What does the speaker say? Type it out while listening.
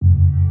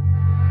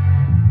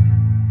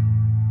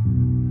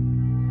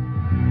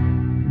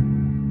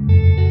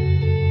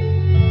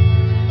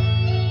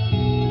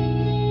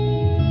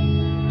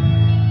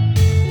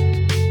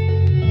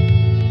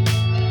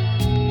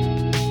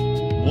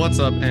What's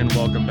up, and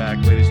welcome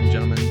back, ladies and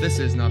gentlemen. This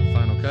is Not the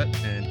Final Cut,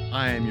 and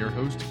I am your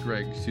host,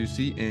 Greg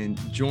Susi. And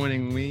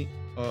joining me,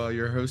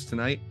 your host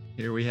tonight,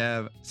 here we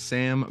have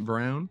Sam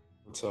Brown,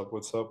 What's up?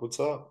 What's up? What's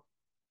up?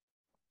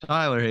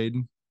 Tyler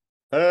Hayden,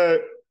 Hey.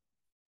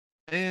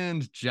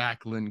 and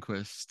Jack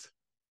Lindquist.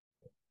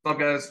 What's up,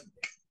 guys?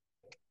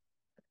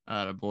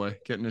 Atta boy,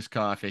 getting his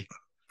coffee.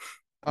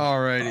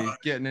 Alrighty,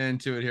 getting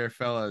into it here,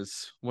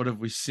 fellas. What have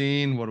we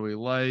seen? What do we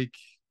like?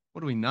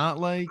 What do we not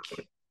like?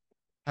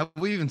 Have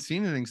we even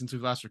seen anything since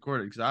we've last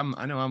recorded? Because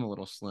I know I'm a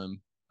little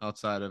slim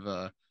outside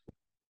of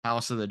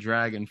House of the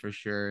Dragon for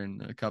sure,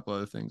 and a couple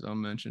other things I'll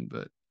mention.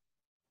 But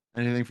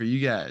anything for you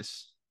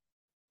guys?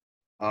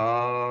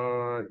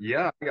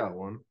 Yeah, I got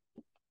one.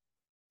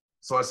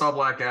 So I saw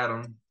Black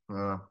Adam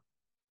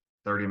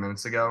 30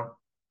 minutes ago.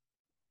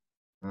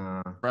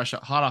 Fresh,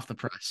 hot off the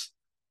press.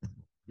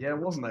 Yeah, it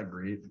wasn't that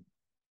great.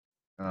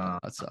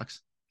 That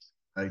sucks.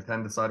 I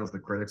tend to side with the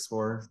critics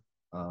score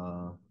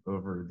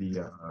over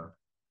the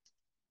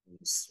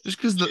Just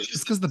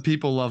because the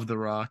people love The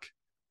Rock.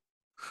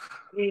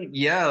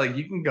 yeah, like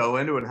you can go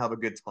into it and have a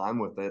good time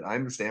with it. I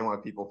understand why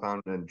people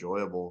found it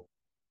enjoyable.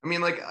 I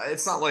mean, like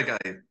it's not like I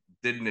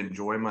didn't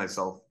enjoy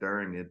myself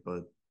during it,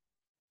 but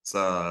it's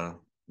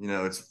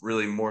it's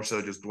really more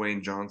so just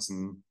Dwayne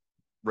Johnson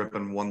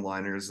ripping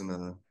one-liners in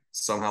a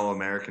somehow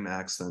American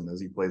accent as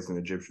he plays an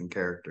Egyptian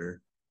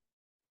character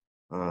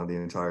the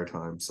entire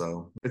time.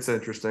 So it's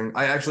interesting.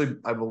 I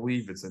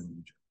believe it's in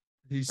Egypt.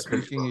 He's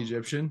speaking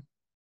Egyptian.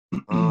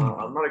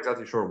 I'm not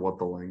exactly sure what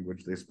the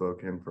language they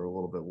spoke in for a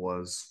little bit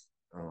was.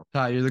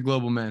 Ty, you're the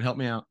global man. Help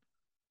me out.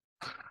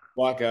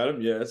 Black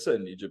Adam? Yeah, it's set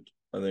in Egypt,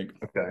 I think.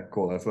 Okay,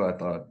 cool. That's what I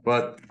thought.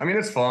 But I mean,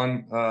 it's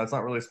fun. It's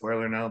not really a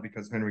spoiler now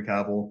because Henry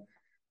Cavill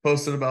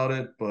posted about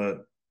it,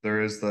 but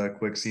there is the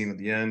quick scene at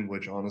the end,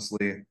 which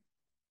honestly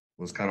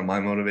was kind of my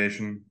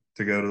motivation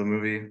to go to the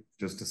movie,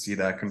 just to see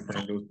that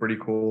confirmed. It was pretty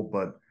cool.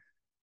 But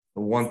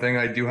the one thing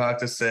I do have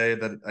to say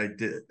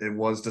that it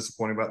was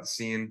disappointing about the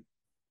scene.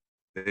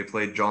 They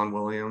played John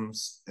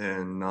Williams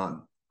and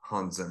not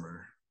Hans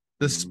Zimmer.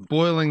 The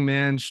spoiling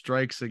man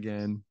strikes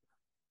again.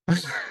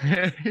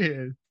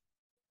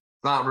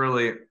 Not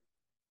really.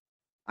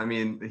 I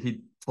mean,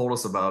 he told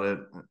us about it,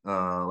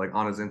 like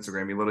on his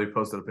Instagram. He literally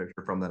posted a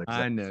picture from that.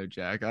 I know,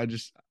 Jack.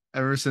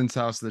 Ever since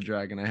House of the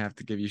Dragon, I have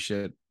to give you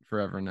shit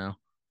forever now.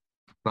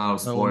 Not a I will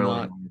spoiler.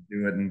 not.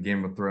 Do it in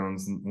Game of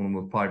Thrones, one of the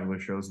most popular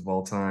shows of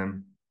all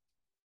time.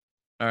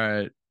 All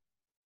right,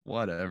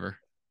 whatever.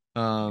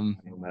 On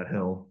that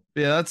hill.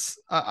 Yeah,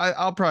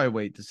 I'll probably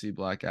wait to see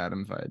Black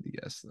Adam if I had to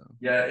guess though.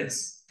 Yeah,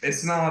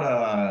 it's not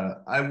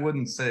I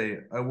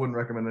wouldn't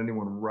recommend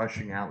anyone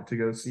rushing out to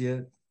go see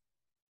it.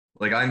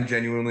 Like I'm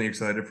genuinely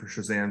excited for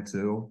Shazam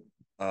 2.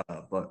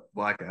 But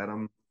Black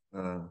Adam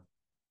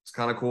it's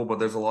kind of cool, but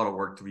there's a lot of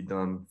work to be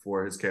done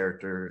for his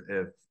character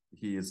if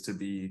he is to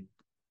be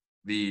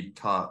the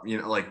top,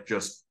 like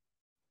just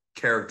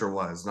character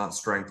wise, not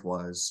strength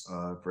wise,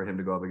 for him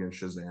to go up against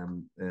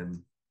Shazam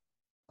and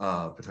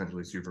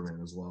potentially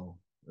Superman as well.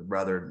 I'd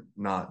rather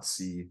not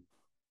see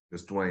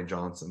just Dwayne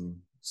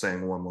Johnson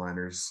saying one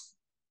liners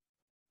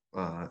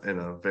in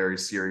a very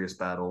serious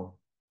battle.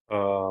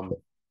 Um,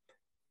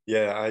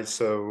 yeah, I've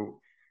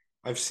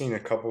seen a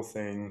couple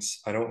things.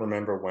 I don't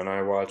remember when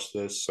I watched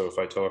this, so if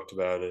I talked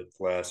about it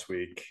last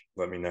week,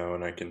 let me know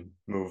and I can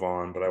move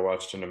on. But I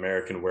watched An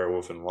American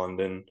Werewolf in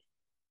London,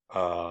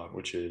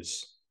 which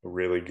is a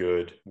really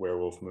good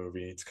werewolf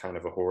movie. It's kind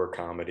of a horror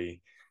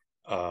comedy,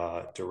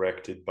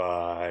 directed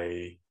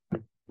by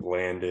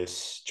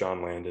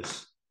John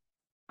Landis.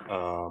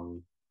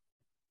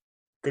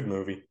 Good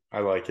movie. I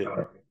like it.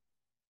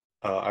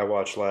 I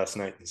watched Last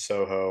Night in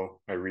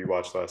Soho. I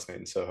rewatched Last Night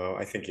in Soho.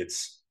 I think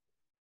it's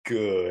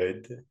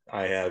good.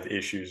 I have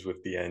issues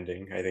with the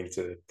ending. I think it's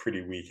a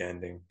pretty weak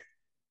ending.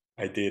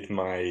 I did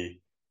my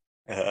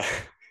uh,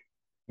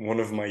 one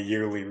of my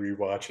yearly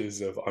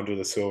rewatches of Under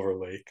the Silver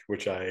Lake,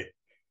 which I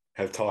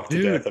have talked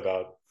to death Dude,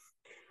 about.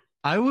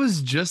 I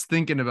was just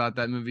thinking about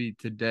that movie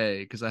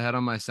today because I had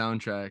on my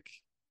soundtrack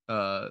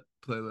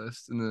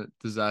playlist and the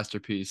Disaster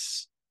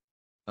Piece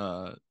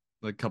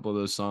like a couple of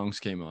those songs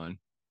came on.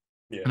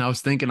 Yeah. And I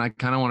was thinking I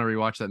kind of want to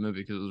rewatch that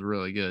movie because it was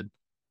really good.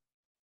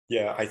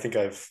 Yeah, I think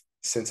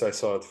since I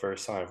saw it the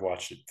first time, I've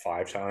watched it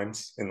 5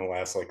 times in the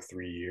last like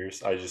 3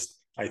 years. I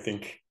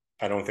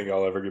don't think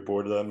I'll ever get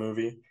bored of that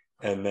movie.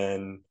 And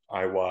then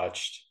I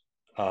watched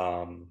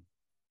um,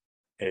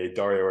 a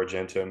Dario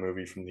Argento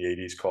movie from the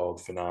 80s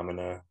called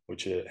Phenomena,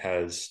 which it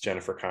has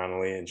Jennifer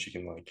Connelly and she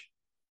can like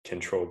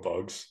control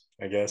bugs,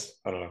 I guess.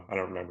 I don't know. I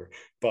don't remember.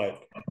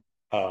 But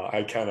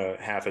I kind of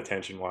half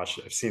attention watched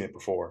it. I've seen it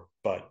before,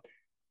 but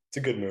it's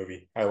a good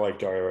movie. I like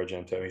Dario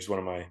Argento. He's one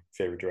of my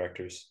favorite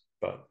directors.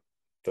 But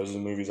those are the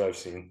movies I've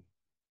seen.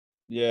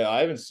 Yeah,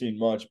 I haven't seen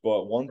much,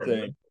 but one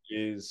thing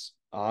is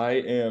I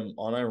am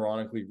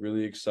unironically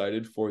really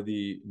excited for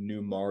the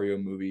new Mario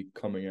movie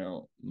coming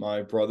out.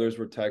 My brothers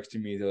were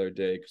texting me the other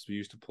day because we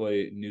used to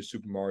play New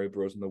Super Mario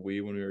Bros. On the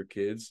Wii when we were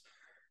kids.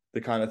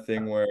 The kind of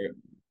thing where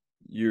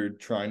you're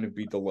trying to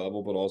beat the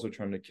level, but also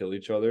trying to kill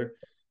each other.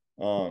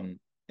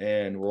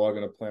 and we're all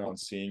gonna plan on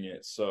seeing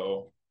it.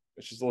 So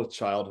it's just a little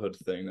childhood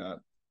thing that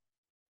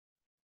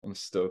I'm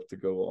stoked to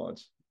go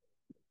watch.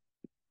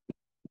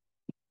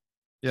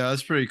 Yeah,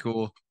 that's pretty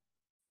cool.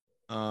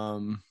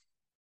 Um,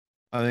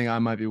 I think I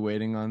might be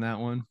waiting on that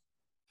one,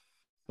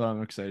 but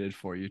I'm excited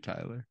for you,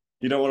 Tyler.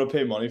 You don't want to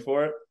pay money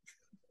for it?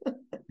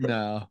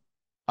 No,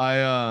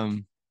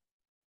 I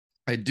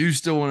I do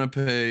still want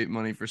to pay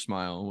money for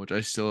Smile, which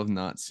I still have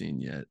not seen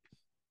yet.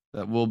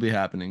 That will be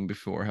happening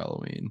before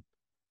Halloween.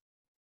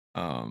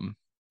 Um,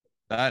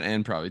 that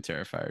and probably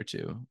Terrifier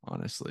too,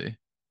 honestly.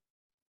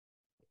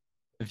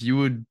 If you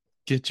would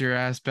get your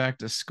ass back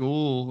to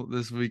school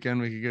this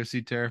weekend, we could go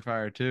see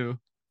Terrifier too.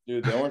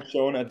 Dude, they weren't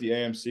showing at the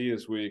AMC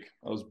this week.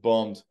 I was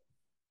bummed.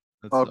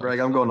 That Oh, sucks. Greg,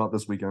 I'm going out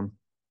this weekend.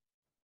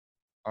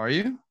 Are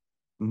you?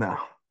 No,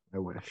 I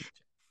wish.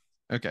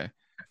 Okay.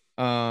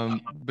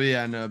 But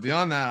yeah, no,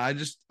 beyond that,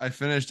 I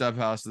finished up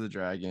House of the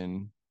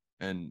Dragon,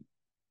 and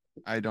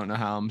I don't know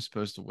how I'm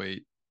supposed to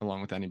wait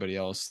along with anybody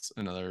else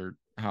another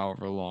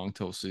however long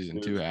till season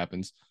 2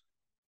 happens.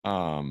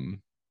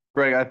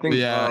 Greg, I think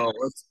yeah.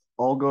 Let's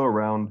all go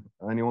around.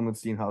 Anyone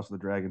that's seen House of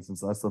the Dragon,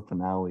 since that's the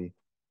finale,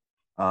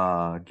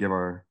 give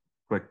our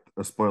quick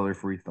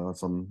spoiler-free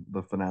thoughts on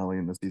the finale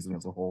and the season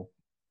as a whole.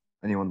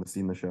 Anyone that's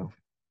seen the show.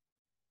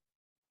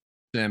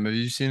 Sam, have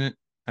you seen it?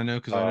 I know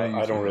because I know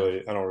you I don't two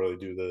have. I don't really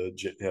do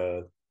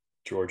the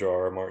George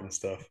R.R. Martin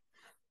stuff.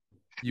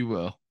 You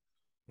will.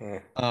 Eh.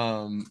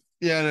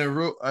 Yeah,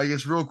 no, I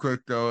guess real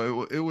quick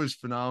though, it was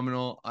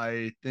phenomenal.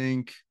 I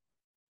think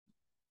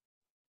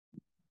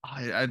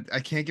I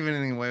can't give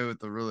anything away with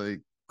the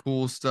really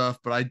cool stuff,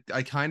 but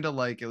I kind of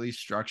like, at least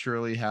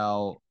structurally,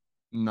 how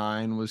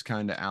 9 was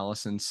kind of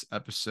Allison's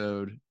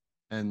episode,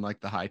 and like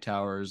the High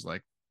Towers,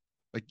 like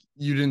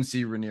you didn't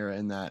see Rhaenyra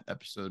in that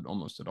episode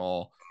almost at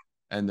all,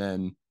 and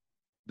then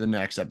the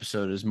next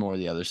episode is more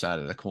the other side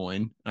of the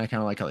coin. And I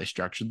kind of like how they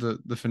structured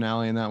the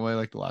finale in that way,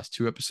 like the last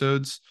 2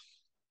 episodes.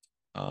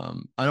 I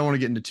don't want to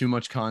get into too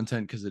much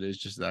content because it is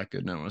just that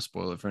good, and I don't want to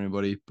spoil it for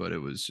anybody. But it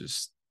was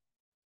just,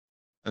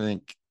 I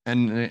think,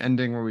 and the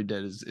ending where we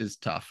did is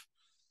tough.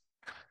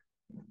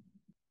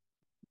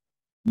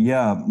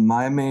 Yeah,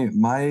 my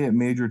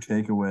major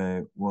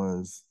takeaway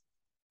was,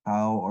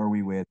 how are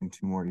we waiting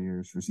 2 more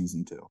years for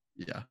season 2?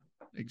 Yeah,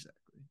 exactly.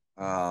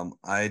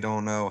 I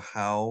don't know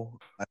how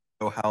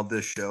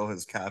this show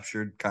has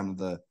captured kind of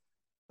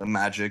the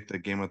magic that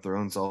Game of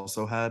Thrones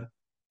also had,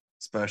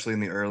 especially in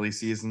the early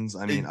seasons.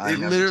 I mean,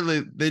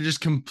 literally, they just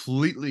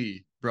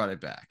completely brought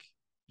it back.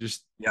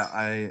 Just yeah,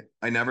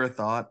 I never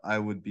thought I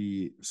would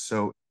be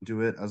so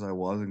into it as I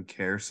was and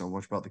care so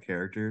much about the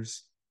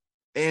characters,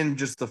 and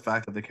just the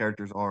fact that the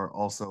characters are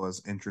also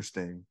as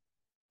interesting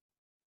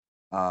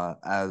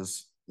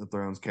as the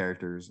Thrones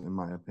characters, in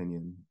my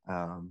opinion.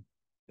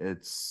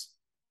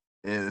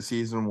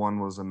 Season 1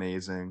 was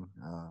amazing.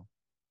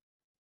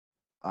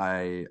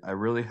 I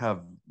really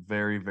have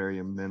very,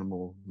 very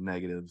minimal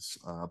negatives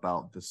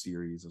about the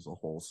series as a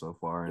whole so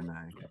far, and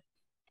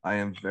I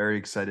am very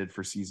excited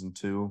for season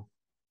 2,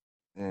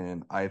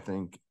 and I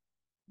think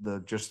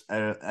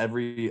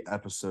every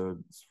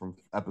episode from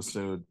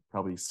episode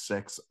probably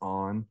 6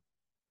 on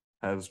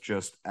has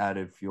just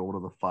added fuel to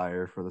the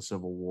fire for the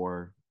Civil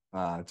War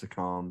to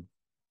come,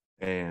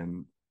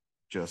 and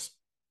just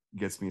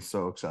gets me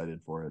so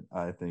excited for it.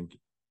 I think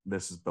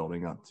this is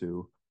building up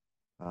to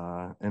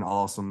an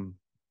awesome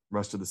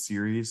rest of the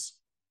series,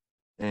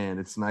 and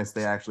it's nice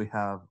they actually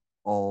have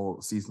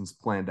all seasons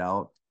planned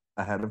out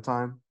ahead of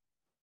time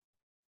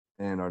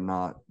and are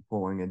not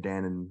pulling a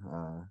Dan and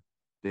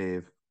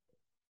Dave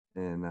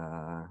in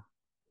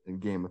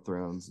Game of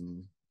Thrones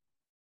and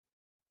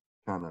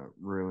kind of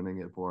ruining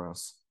it for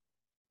us.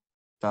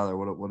 Tyler,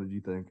 what did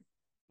you think?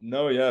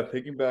 No, yeah,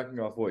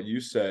 piggybacking off what you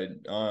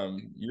said,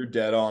 you're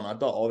dead on. I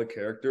thought all the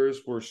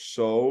characters were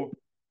so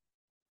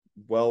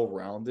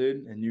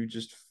well-rounded, and you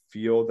just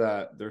feel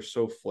that they're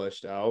so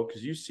fleshed out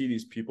because you see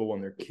these people when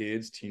they're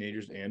kids,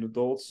 teenagers, and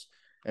adults,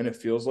 and it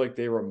feels like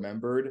they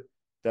remembered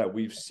that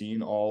we've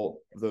seen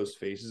all those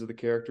faces of the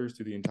characters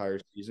through the entire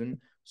season.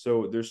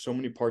 So there's so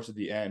many parts at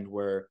the end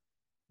where,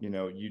 you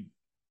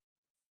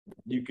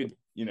could,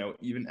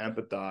 even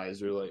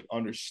empathize or like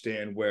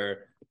understand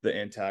where the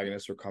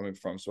antagonists are coming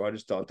from. So I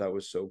just thought that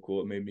was so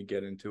cool. It made me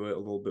get into it a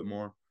little bit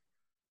more.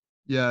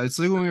 Yeah, it's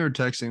like when we were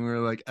texting, we were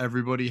like,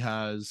 everybody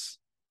has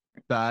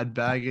bad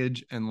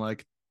baggage and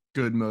like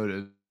good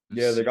motives.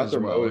 Yeah, they got their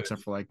motives.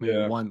 except for like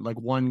maybe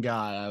one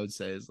guy I would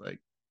say is like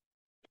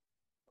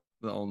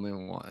the only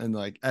one, and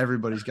like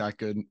everybody's got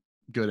good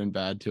and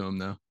bad to him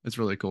though. It's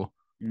really cool.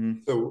 Mm-hmm.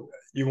 So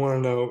you want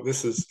to know?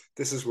 This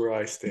is where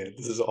I stand.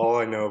 This is all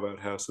I know about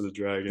House of the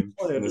Dragon,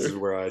 and this is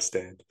where I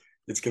stand.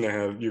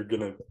 You're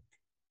gonna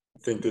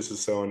think this is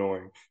so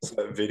annoying. So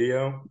that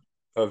video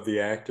of the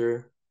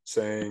actor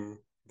saying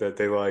that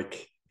they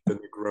like the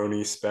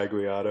Negroni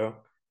Spagliato.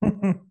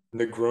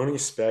 Negroni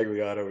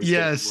Spagliato is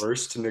the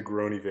worst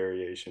Negroni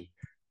variation.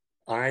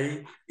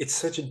 It's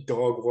such a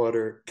dog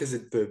water because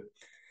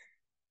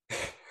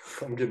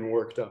I'm getting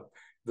worked up.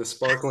 The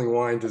sparkling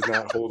wine does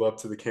not hold up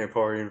to the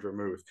Campari and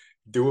vermouth.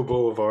 do a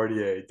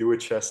Boulevardier, do a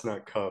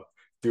chestnut cup,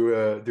 do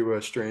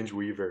a strange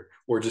weaver,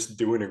 or just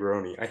do a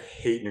Negroni. I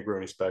hate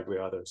Negroni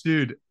spagliatos.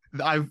 Dude,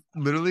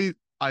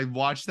 I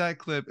watched that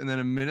clip, and then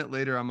a minute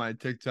later on my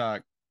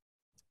TikTok,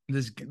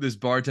 this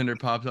bartender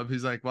pops up.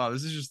 He's like, "Wow,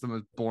 this is just the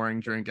most boring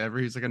drink ever."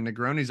 He's like, "A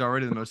Negroni is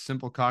already the most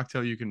simple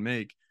cocktail you can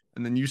make,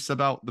 and then you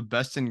sub out the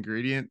best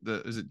ingredient,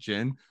 is it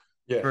gin,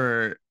 Yeah,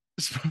 for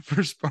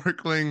for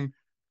sparkling,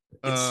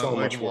 it's so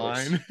like much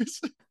worse.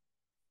 wine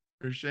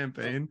or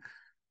champagne."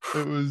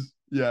 It was,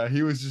 yeah,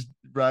 he was just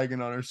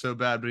bragging on her so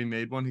bad, but he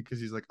made one because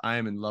he's like, "I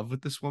am in love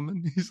with this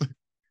woman." He's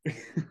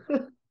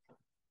like,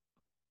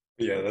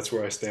 Yeah, that's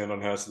where I stand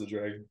on House of the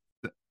Dragon.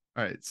 "All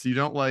right, so you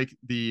don't like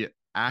the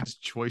axe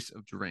choice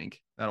of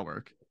drink? That'll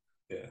work."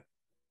 Yeah.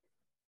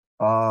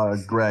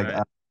 Greg,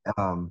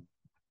 Right.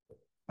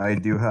 I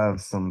do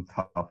have some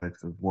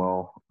topics as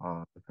well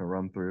to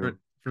run For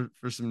through.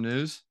 for some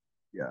news.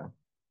 Yeah.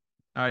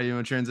 All right, you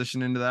want to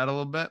transition into that a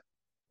little bit?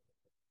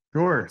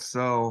 Sure.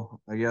 So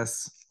I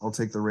guess I'll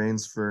take the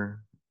reins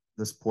for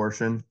this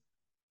portion.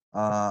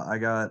 I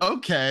got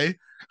Okay.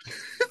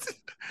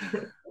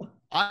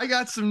 I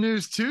got some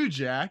news too,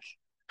 Jack.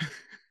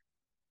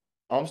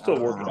 I'm still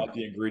working Uh, out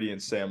the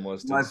ingredients Sam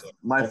listed. my So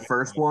my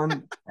first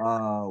one.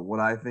 What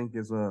I think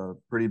is a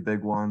pretty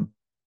big one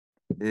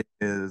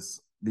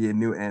is the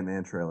new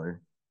Ant-Man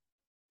trailer.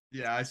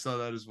 Yeah, I saw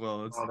that as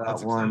well. Saw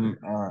That's that exciting.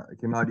 one. It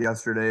came out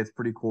yesterday. It's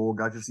pretty cool.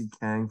 Got to see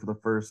Kang for the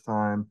first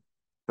time.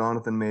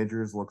 Jonathan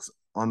Majors looks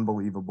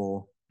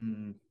unbelievable.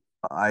 mm,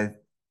 I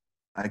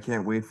I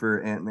can't wait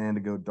for Ant-Man to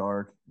go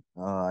dark.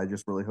 I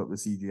just really hope the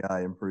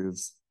CGI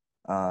improves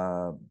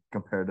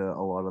compared to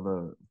a lot of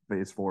the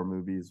Phase 4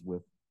 movies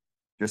with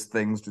just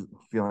things just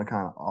feeling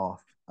kind of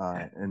off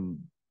in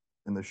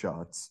the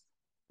shots.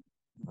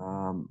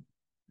 Um,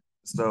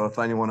 so if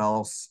anyone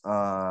else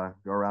go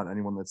around,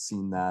 anyone that's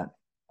seen that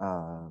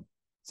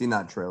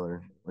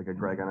trailer, like a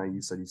Greg, I know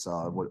you said you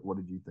saw it. What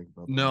did you think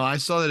about that? No, I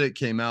saw that it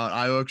came out.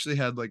 I actually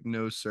had like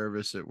no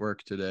service at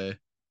work today,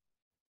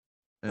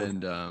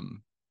 and Okay.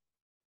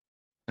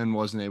 and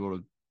wasn't able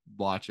to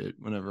watch it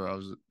whenever I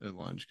was at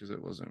lunch because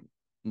it wasn't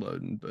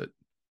loading, but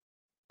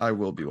I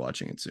will be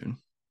watching it soon.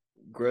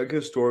 Greg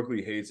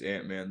historically hates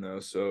Ant-Man though,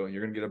 so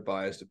you're gonna get a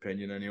biased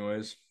opinion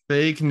anyways.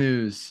 Fake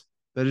news.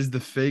 That is the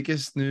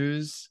fakest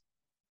news.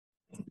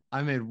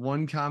 I made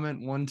one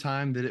comment one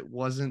time that it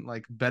wasn't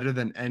like better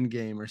than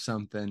Endgame or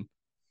something.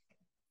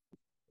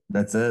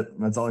 That's it.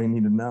 That's all you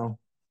need to know.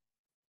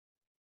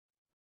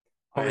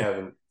 I Holy,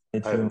 haven't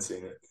I haven't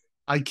seen it.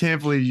 I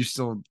can't believe you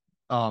still.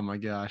 Oh my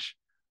gosh.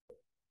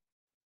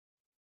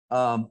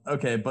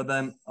 Okay, but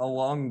then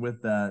along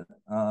with that,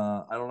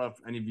 I don't know if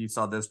any of you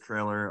saw this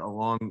trailer,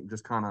 along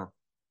just kind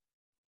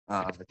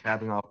of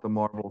capping off the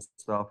Marvel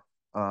stuff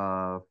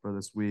for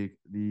this week.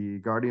 The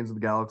Guardians of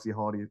the Galaxy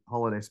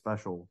holiday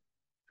special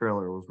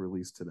trailer was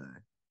released today.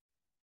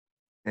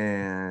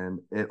 And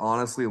it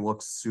honestly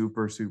looks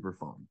super, super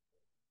fun.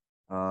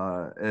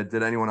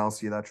 Did anyone else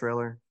see that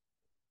trailer?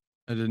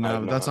 I did I not,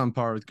 have but that's not. on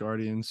par with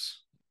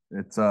Guardians.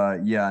 It's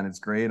yeah, and it's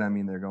great. I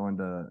mean, they're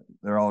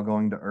all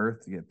going to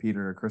Earth to get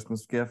Peter a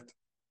Christmas gift,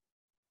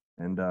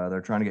 and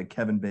they're trying to get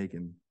Kevin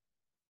Bacon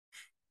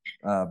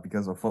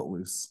because of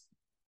Footloose,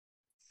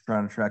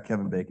 trying to track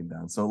Kevin Bacon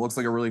down. So it looks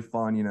like a really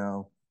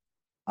fun,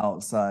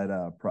 outside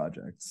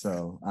project.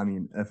 So I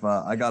mean, if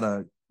I got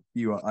a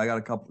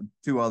couple,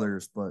 two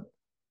others, but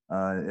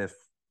if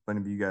any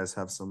of you guys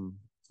have some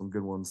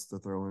good ones to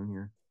throw in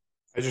here.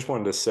 I just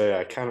wanted to say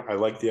I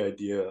like the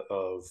idea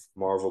of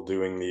Marvel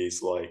doing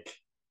these like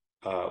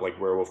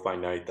Werewolf by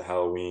Night, the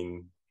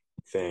Halloween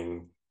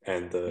thing,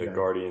 and the Yeah.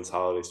 Guardians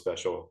holiday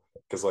special,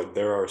 because like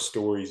there are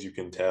stories you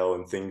can tell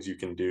and things you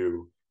can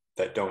do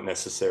that don't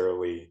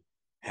necessarily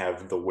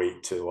have the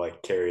weight to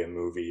like carry a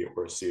movie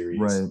or a series,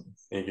 Right. and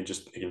it can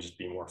just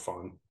be more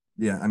fun.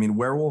 Yeah. I mean,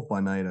 Werewolf by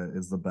Night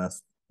is the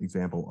best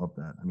example of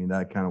that. I mean,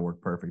 that kind of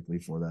worked perfectly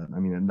for that. I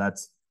mean, and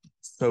that's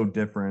so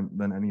different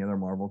than any other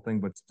Marvel thing,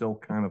 but still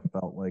kind of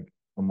felt like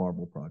a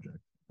Marvel project.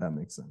 That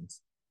makes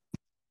sense.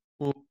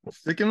 Well,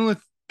 sticking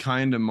with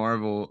kind of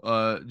Marvel,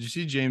 did you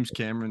see James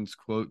Cameron's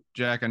quote,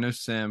 Jack? I know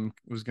Sam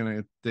was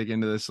gonna dig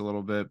into this a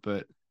little bit,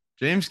 but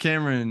James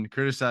Cameron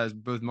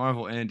criticized both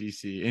Marvel and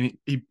DC, and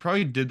he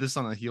probably did this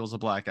on the heels of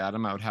Black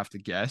Adam, I would have to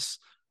guess.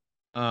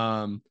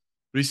 But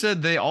he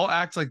said they all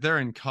act like they're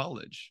in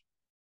college,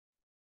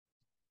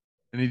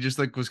 and he just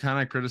like was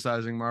kind of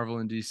criticizing Marvel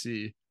and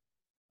DC.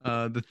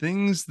 The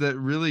things that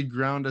really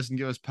ground us and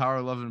give us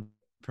power, love, and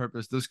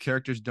purpose, those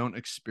characters don't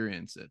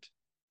experience it.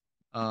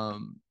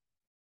 Um,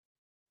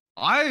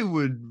 I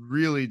would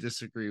really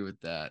disagree with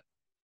that.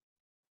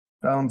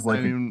 Sounds I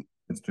like mean,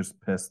 it's just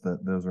pissed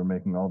that those are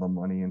making all the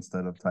money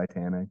instead of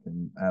Titanic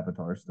and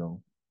Avatar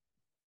still.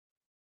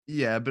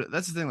 yeah, but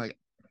that's the thing. Like,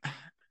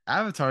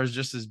 Avatar is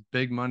just as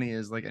big money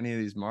as like any of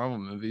these Marvel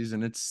movies,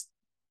 and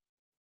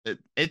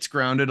it's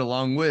grounded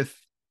along with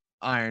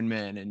Iron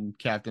Man and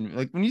Captain.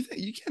 Like when you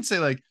can't say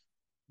like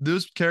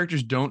those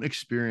characters don't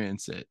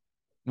experience it.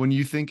 When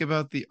you think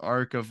about the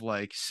arc of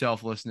like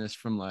selflessness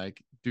from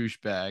like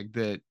douchebag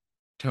that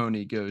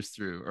Tony goes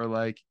through, or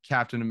like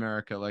Captain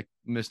America, like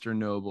Mr.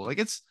 Noble. Like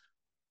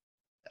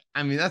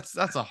I mean, that's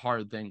a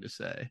hard thing to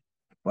say.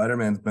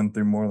 Spider-Man's been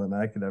through more than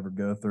I could ever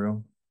go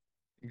through.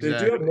 They do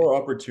have Exactly. more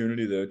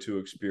opportunity though to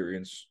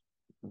experience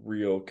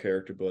real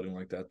character building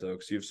like that though,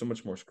 because you have so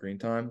much more screen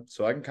time.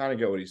 So I can kind of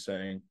get what he's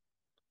saying.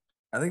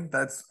 I think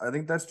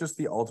that's just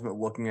the ultimate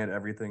looking at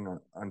everything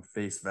on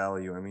face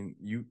value. I mean,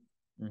 you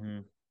Mm-hmm.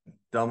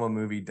 dumb a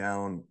movie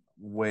down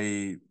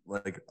way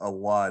like a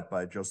lot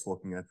by just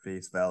looking at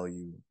face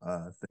value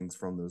things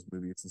from those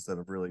movies instead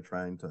of really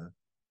trying to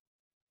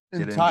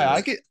And get into it.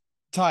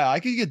 I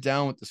could get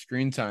down with the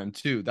screen time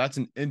too. That's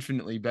an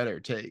infinitely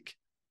better take.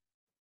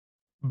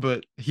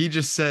 But he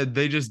just said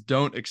they just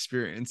don't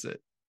experience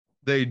it.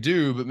 They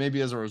do, but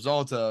maybe as a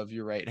result of,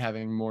 you're right,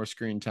 having more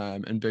screen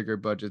time and bigger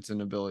budgets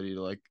and ability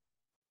to like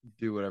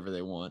do whatever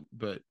they want.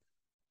 But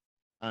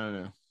I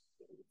don't know.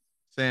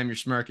 Sam, you're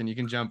smirking. You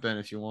can jump in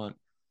if you want.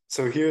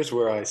 So here's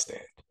where I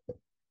stand.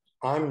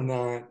 I'm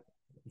not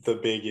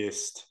the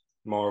biggest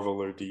Marvel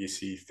or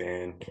DC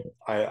fan.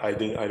 I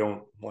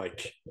don't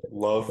like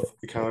love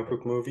the comic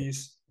book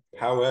movies.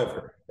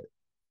 However,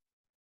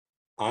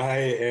 I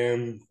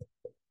am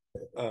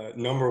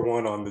number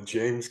one on the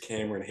James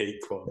Cameron hate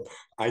club.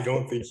 I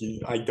don't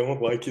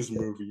like his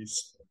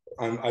movies.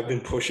 I've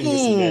been pushing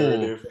this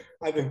narrative.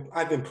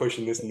 I've been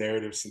pushing this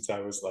narrative since I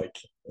was like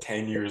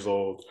 10 years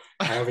old.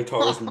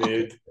 Avatar's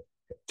mid,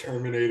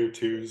 Terminator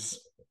 2's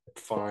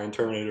fine,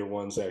 Terminator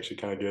 1's actually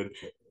kind of good.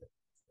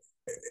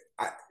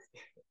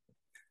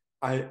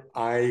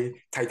 I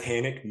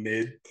Titanic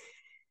mid.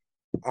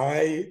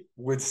 I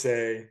would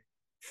say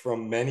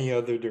from many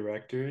other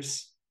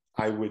directors,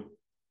 I would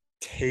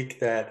take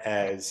that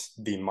as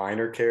the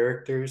minor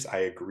characters I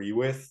agree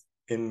with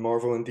in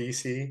Marvel and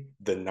DC.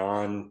 The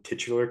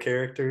non-titular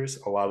characters,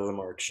 a lot of them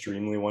are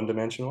extremely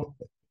one-dimensional.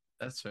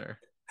 That's fair.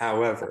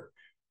 However,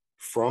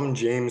 from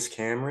James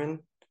Cameron,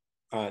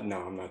 no,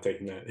 I'm not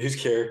taking that. His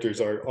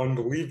characters are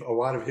unbelievable. A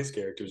lot of his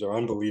characters are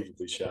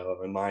unbelievably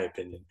shallow, in my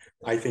opinion.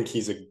 I think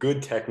he's a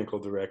good technical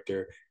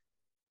director,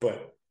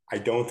 but I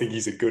don't think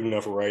he's a good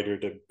enough writer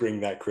to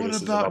bring that What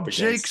criticism up about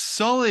Jake against.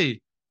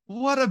 Sully?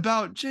 What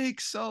about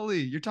Jake Sully?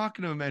 You're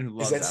talking to a man who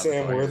Is loves that Sam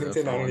Avatar here, though,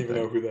 Worthington? for I don't one even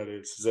know thing. who that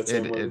is. Is that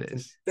Sam It Worthington?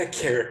 is. That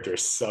character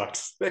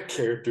sucks. That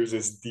character's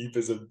as deep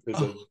as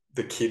Oh.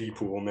 the kiddie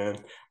pool, man.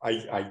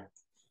 I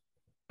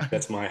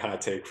that's my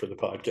hot take for the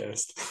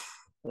podcast.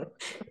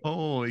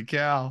 Holy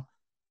cow.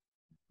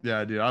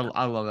 Yeah, dude,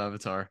 I love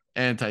Avatar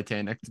and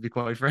Titanic, to be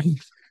quite frank.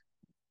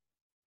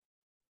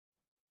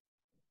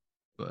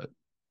 But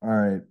All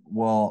right.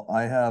 Well,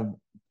 I have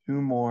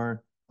two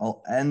more.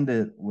 I'll end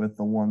it with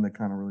the one that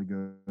kind of really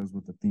goes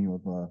with the theme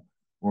of what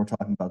we're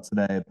talking about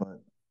today.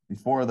 But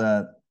before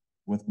that,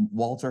 with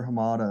Walter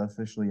Hamada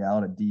officially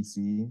out at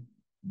DC,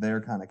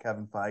 their kind of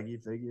Kevin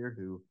Feige figure,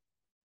 who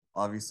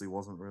obviously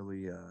wasn't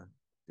really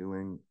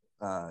doing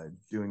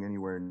doing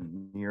anywhere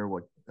near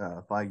what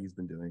Feige's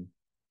been doing.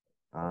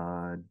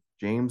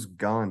 James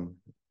Gunn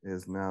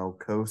is now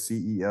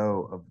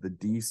co-CEO of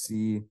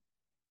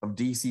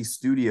DC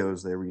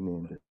Studios. They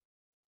renamed it.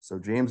 So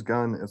James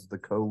Gunn is the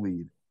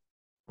co-lead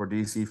for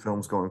DC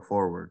films going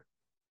forward.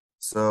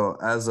 So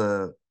as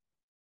a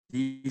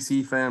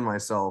DC fan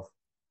myself,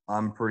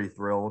 I'm pretty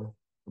thrilled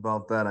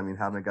about that. I mean,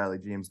 having a guy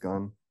like James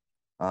Gunn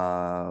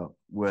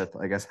with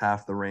I guess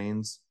half the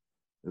reins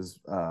is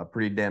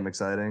pretty damn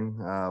exciting.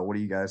 What do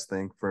you guys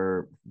think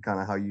for kind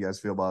of how you guys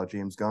feel about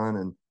James Gunn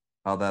and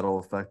how that'll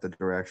affect the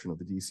direction of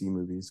the DC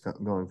movies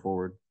going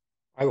forward?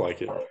 I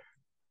like it.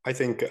 I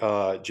think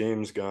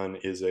James Gunn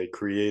is a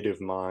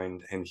creative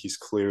mind, and he's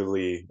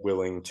clearly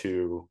willing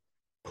to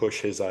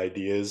push his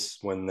ideas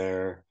when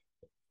they're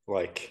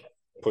like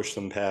push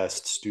them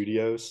past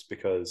studios,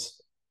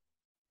 because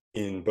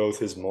in both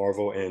his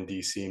Marvel and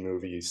DC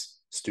movies,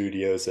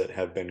 studios that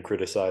have been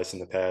criticized in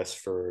the past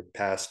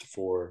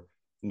for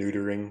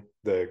neutering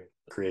the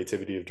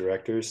creativity of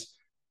directors,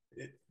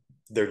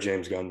 they're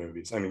James Gunn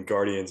movies. I mean,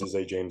 Guardians is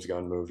a James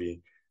Gunn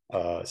movie.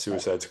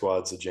 Suicide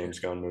Squad's a James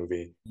Gunn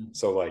movie.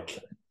 So like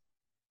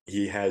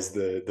he has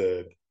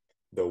the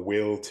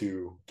will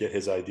to get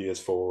his ideas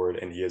forward,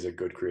 and he has a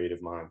good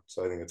creative mind.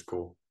 So I think it's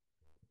cool.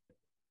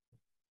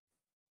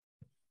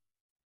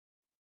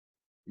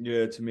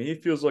 Yeah, to me, he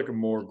feels like a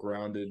more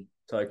grounded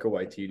Taika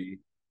Waititi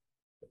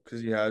because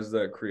he has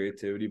that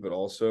creativity, but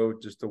also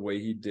just the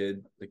way he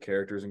did the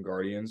characters in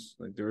Guardians.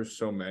 Like there were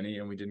so many,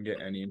 and we didn't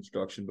get any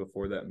introduction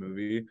before that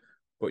movie,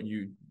 but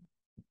you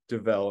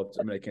developed.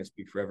 I mean, I can't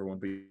speak for everyone,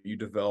 but you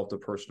developed a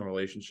personal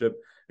relationship,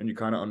 and you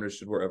kind of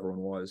understood where everyone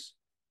was.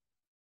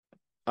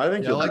 I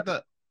think yeah, I like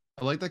that.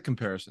 I like that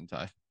comparison,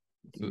 Ty.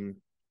 Mhm.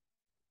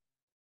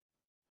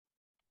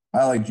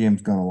 I like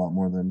James Gunn a lot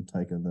more than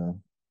Taika, though,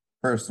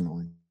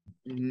 personally.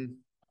 Mhm.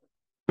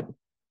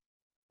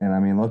 And I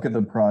mean, look at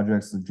the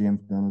projects that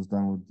James Gunn has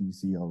done with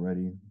DC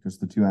already. Just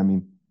the two. I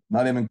mean,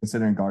 not even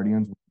considering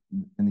Guardians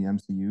in the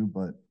MCU,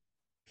 but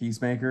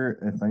Peacemaker.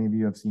 If any of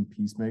you have seen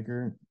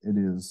Peacemaker, it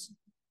is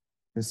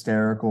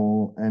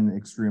hysterical and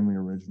extremely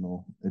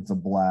original. It's a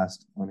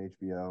blast on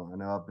HBO. I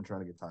know I've been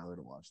trying to get Tyler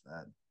to watch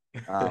that.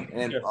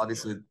 And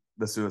obviously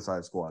the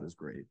Suicide Squad is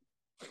great.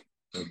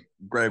 So,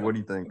 Greg, what do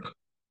you think?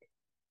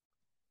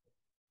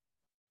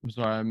 I'm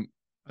sorry,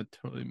 I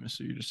totally missed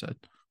what you just said.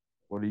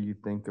 What do you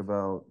think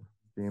about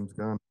James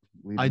Gunn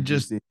I leading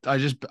just DC?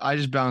 I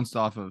just bounced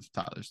off of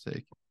Tyler's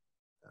take.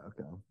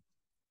 Okay.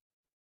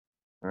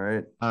 All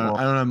right. I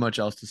don't have much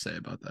else to say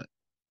about that.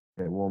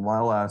 Okay. Well, my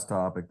last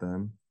topic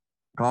then.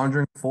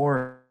 Conjuring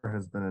 4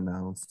 has been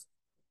announced.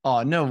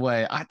 Oh, no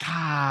way.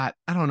 I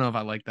don't know if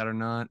I like that or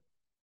not.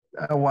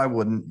 Why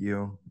wouldn't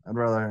you? I'd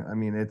rather, I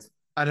mean, it's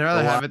I'd the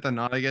rather last. have it than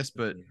not, I guess,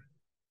 but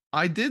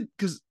I did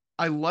because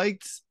I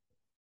liked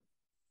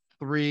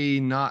 3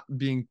 not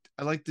being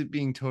I liked it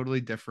being totally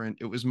different.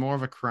 It was more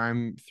of a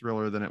crime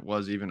thriller than it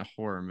was even a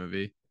horror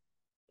movie.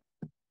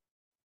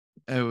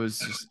 It was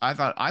just I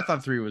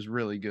thought 3 was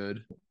really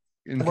good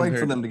in I'd like for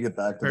compared them to get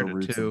back to the compared to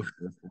roots of 2. the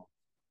first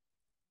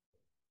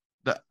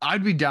one.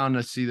 I'd be down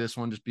to see this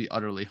one just be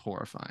utterly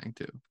horrifying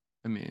too.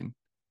 I mean,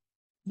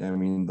 Yeah, I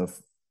mean, the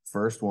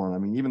first one, I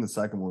mean, even the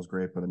second one was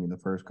great, but I mean, the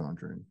first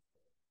Conjuring.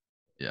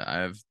 yeah, I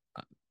have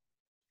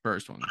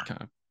first one that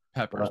kind of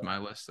peppers But my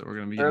list that we're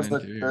gonna be getting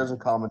into here. there's a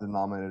common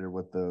denominator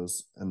with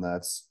those, and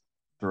that's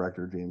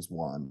director James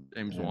Wan.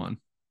 James And Wan.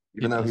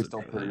 even though does he's it still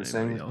better than anybody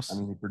producing, else. I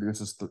mean,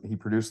 he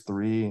produced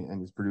 3 and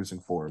he's producing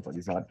 4, but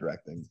he's not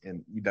directing,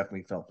 and you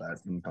definitely felt that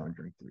in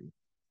Conjuring 3.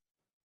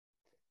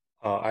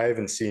 I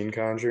haven't seen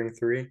Conjuring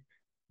 3,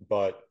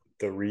 but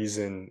the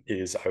reason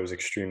is I was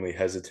extremely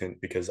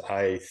hesitant because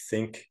I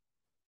think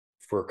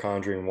for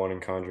Conjuring 1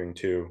 and Conjuring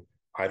 2,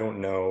 I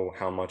don't know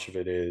how much of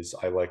it is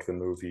I like the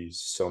movies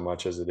so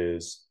much as it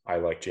is I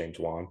like James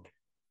Wan.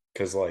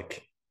 Because,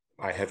 like,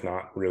 I have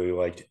not really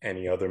liked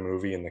any other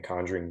movie in the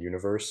Conjuring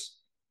universe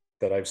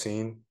that I've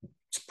seen.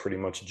 It's pretty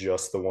much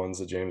just the ones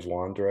that James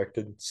Wan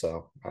directed.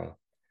 So,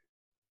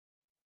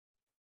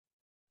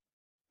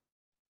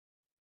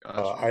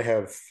 Gotcha. I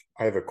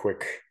have a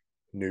quick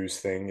news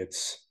thing.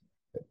 It's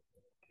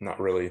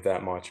not really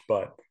that much,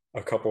 but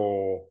a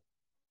couple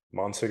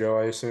months ago,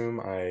 I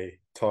assume, I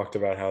talked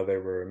about how they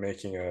were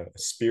making a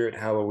Spirit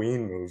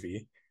Halloween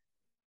movie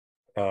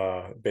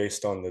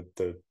based on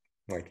the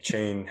like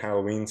chain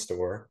Halloween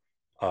store.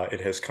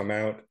 It has come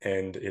out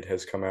and it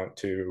has come out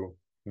to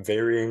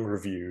varying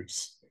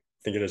reviews. I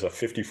think it is a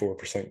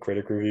 54%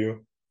 critic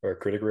review or a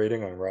critic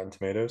rating on Rotten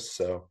Tomatoes.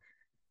 So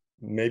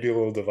maybe a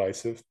little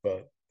divisive,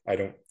 but I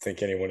don't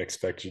think anyone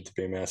expected it to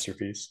be a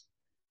masterpiece.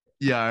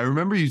 Yeah, I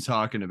remember you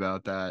talking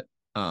about that.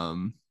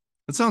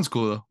 That sounds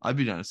cool though. I'd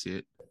be down to see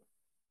it.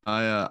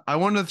 I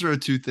wanted to throw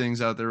 2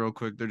 things out there real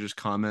quick. They're just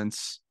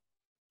comments.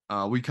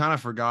 We kind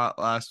of forgot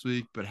last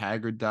week, but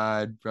Hagrid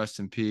died. Rest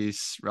in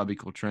peace, Robbie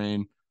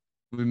Coltrane.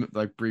 We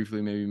like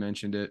briefly maybe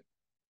mentioned it.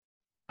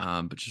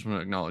 But just want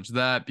to acknowledge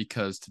that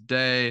because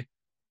today,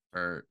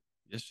 or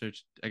yesterday,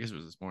 I guess it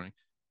was this morning.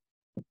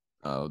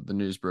 The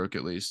news broke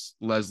at least.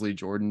 Leslie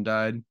Jordan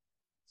died.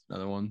 It's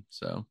another one.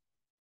 So,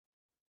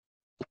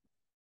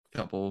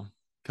 couple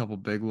couple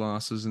big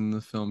losses in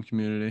the film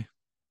community.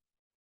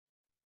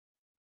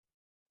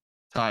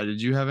 Ty,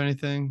 did you have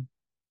anything?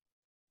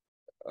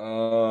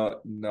 No,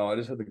 I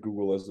just had to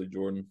Google Leslie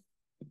Jordan.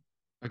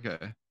 Okay.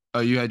 Oh,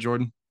 you had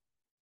Jordan?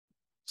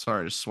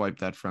 Sorry to swipe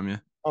that from you.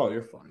 Oh,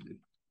 you're fine, dude.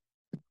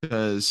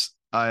 Because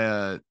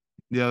the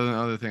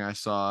other thing I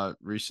saw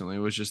recently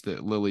was just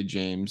that Lily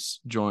James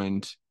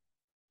joined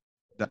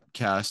that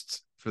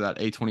cast for that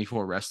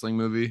A24 wrestling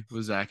movie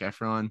with Zac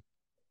Efron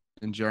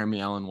and Jeremy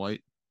Allen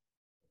White.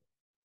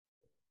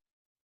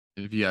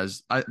 If you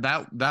guys,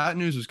 that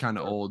news was kind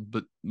of old,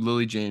 but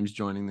Lily James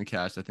joining the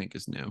cast I think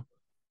is new.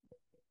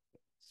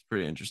 It's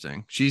pretty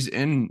interesting. She's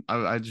in.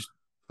 I just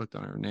clicked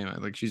on her name.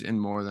 Like she's in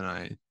more than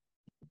I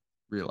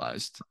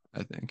realized.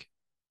 I think.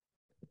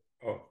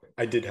 Oh,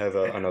 I did have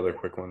another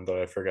quick one that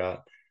I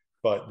forgot,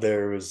 but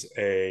there was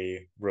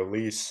a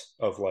release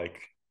of like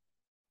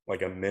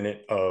a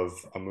minute of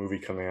a movie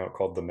coming out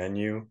called The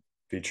Menu,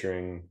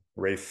 featuring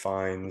Rafe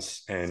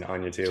Fiennes and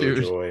Anya Taylor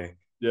Dude. Joy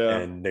Yeah.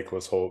 and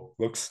Nicholas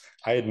Hoult.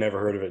 I had never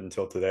heard of it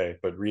until today,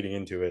 but reading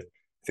into it,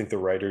 I think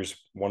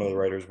one of the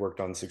writers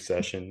worked on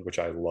Succession, which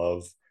I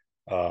love,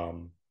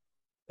 and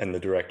the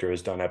director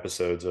has done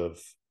episodes of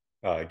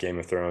Game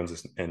of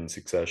Thrones and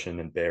Succession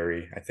and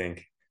Barry, I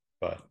think.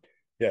 But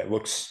yeah, it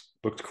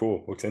looked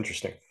cool. Looks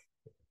interesting.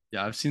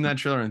 Yeah, I've seen that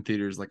trailer in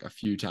theaters like a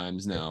few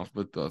times now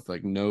with both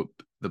like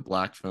Nope, The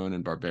Black Phone,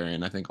 and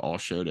Barbarian. I think all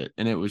showed it,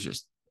 and it was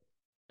just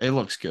it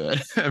looks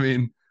good. I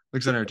mean,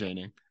 looks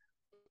entertaining.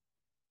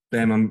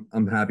 Sam,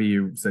 I'm happy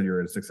you said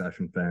you're a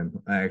Succession fan.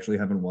 I actually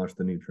haven't watched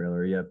the new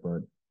trailer yet,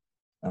 but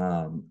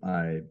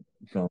I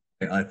fell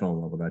in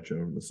love with that show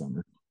over the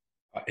summer.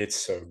 It's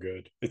so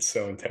good. It's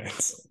so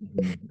intense.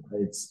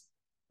 It's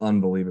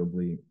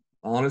unbelievably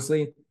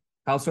honestly,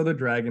 House of the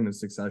Dragon is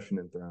Succession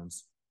and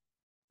Thrones.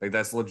 Like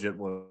that's legit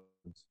what.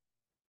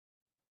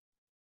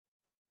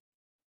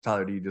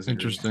 Tyler, do you disagree?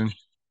 Interesting.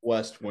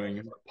 West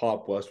Wing,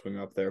 pop West Wing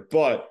up there.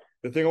 But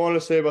the thing I want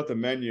to say about The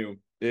Menu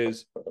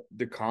is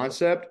the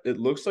concept. It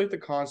looks like the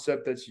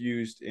concept that's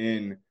used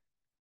in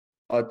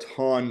a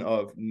ton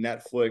of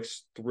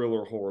Netflix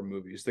thriller horror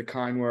movies, the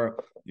kind where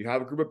you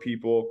have a group of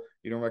people,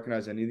 you don't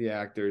recognize any of the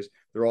actors,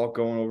 they're all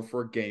going over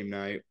for a game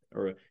night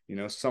or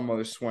some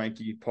other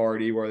swanky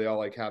party where they all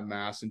like have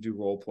masks and do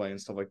role play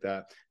and stuff like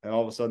that, and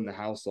all of a sudden the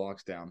house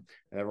locks down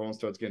and everyone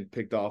starts getting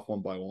picked off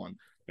one by one.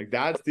 Like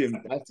that's the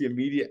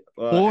immediate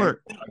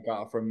Or I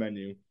got from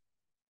Menu.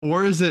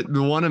 Or is it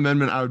the one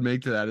amendment I would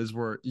make to that is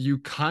where you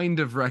kind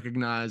of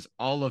recognize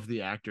all of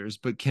the actors,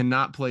 but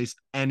cannot place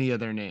any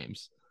of their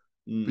names.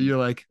 But you're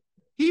like,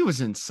 he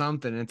was in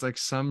something. It's like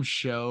some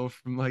show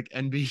from like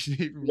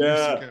NBC from years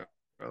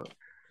ago.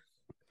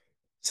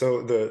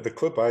 So the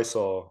clip I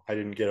saw, I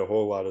didn't get a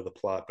whole lot of the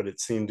plot, but it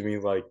seemed to me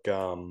like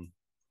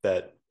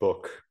that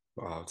book.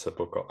 It's a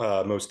book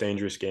called Most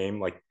Dangerous Game,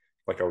 like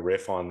a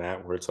riff on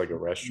that, where it's like a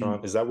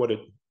restaurant. Is that what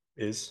it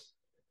is?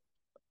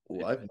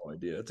 Well, I have no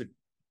idea. It's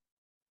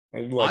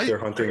they're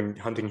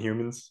hunting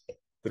humans,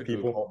 the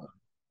people.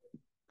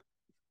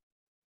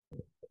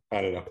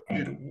 I don't know.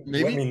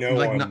 Maybe let me know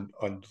like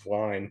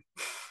online.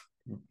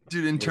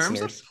 Dude, in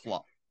terms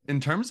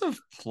of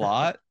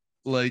plot,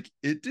 like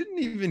it didn't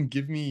even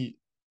give me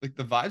like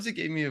the vibes it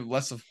gave me of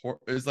less of horror.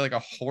 It was like a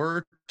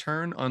horror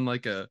turn on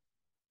like a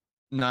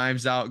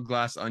Knives Out,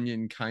 Glass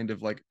Onion kind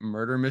of like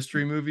murder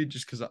mystery movie,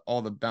 just because of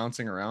all the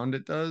bouncing around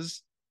it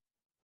does,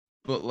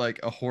 but like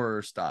a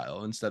horror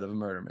style instead of a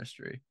murder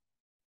mystery.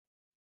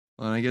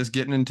 And I guess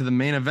getting into the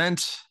main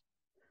event,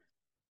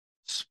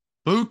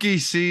 spooky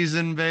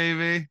season,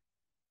 baby.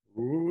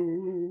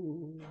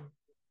 Ooh.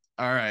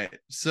 All right.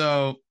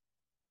 So,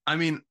 I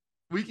mean,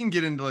 we can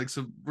get into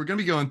so we're going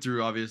to be going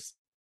through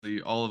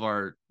obviously all of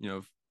our,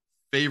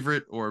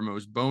 favorite or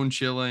most bone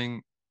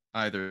chilling,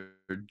 either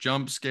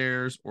jump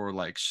scares or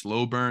like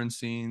slow burn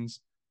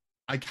scenes.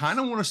 I kind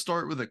of want to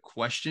start with a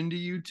question to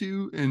you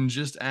two and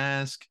just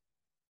ask,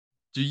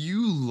 do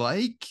you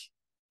like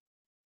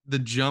the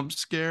jump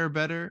scare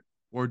better?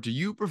 Or do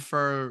you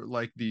prefer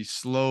like the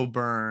slow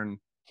burn,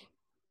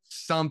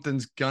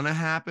 something's gonna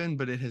happen,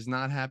 but it has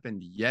not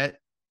happened yet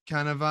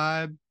kind of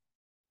vibe?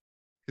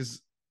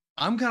 Because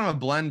I'm kind of a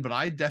blend, but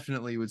I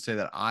definitely would say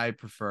that I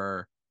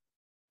prefer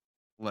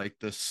like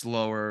the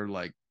slower,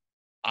 like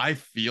I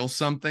feel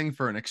something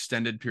for an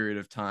extended period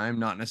of time,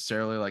 not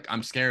necessarily like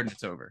I'm scared and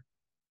it's over.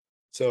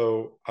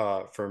 So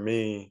for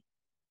me,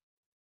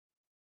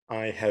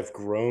 I have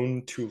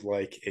grown to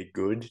like a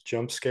good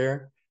jump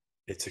scare.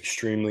 It's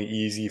extremely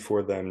easy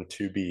for them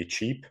to be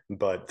cheap,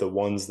 but the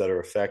ones that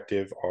are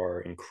effective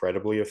are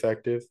incredibly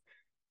effective.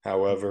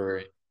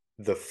 However,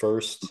 the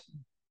first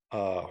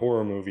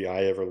horror movie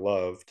I ever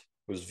loved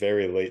was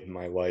very late in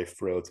my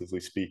life,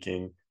 relatively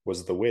speaking,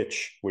 was The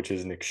Witch, which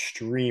is an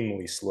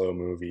extremely slow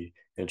movie.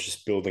 And it's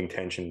just building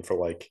tension for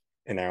like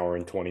an hour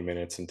and 20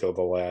 minutes until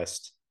the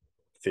last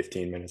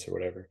 15 minutes or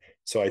whatever.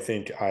 So I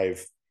think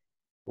I've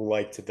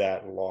liked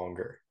that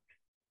longer.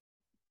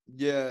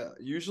 Yeah,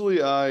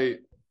 usually I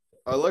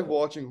like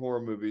watching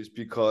horror movies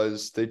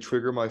because they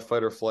trigger my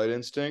fight or flight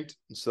instinct.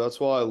 So that's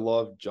why I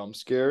love jump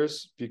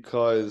scares,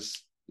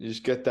 because you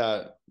just get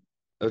that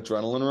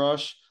adrenaline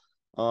rush.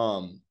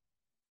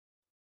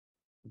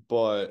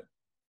 But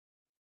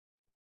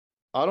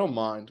I don't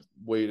mind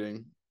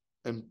waiting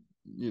and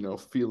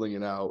feeling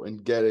it out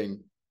and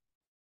getting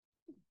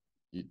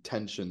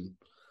tension.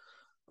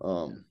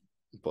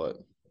 But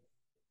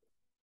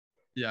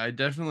yeah,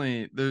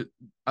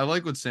 I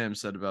like what Sam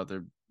said about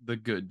the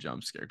good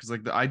jump scare, because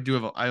like I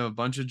have a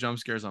bunch of jump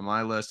scares on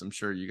my list. I'm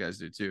sure you guys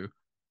do too,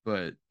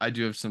 but I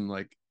do have some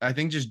like I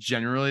think just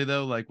generally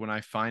though, like when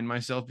I find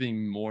myself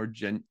being more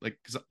like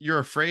because you're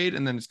afraid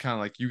and then it's kind of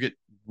like you get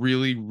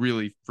really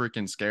really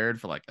freaking scared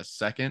for like a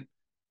second,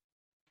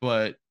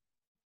 but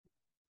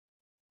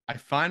I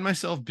find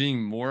myself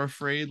being more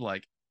afraid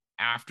like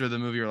after the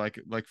movie, or like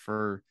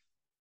for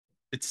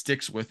it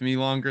sticks with me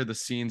longer, the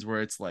scenes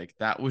where it's like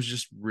that was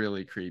just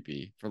really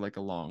creepy for like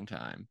a long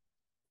time.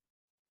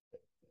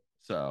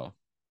 So,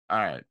 all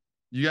right.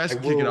 You guys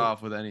can kick it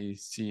off with any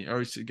scene.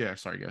 Or yeah,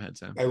 sorry, go ahead,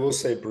 Sam. I will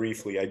say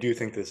briefly, I do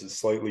think this is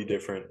slightly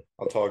different.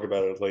 I'll talk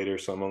about it later,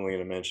 so I'm only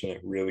going to mention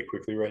it really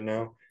quickly right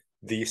now.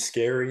 The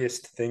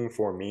scariest thing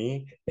for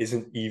me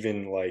isn't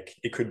even like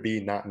it could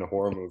be not in a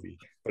horror movie,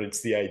 but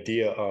it's the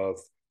idea of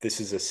this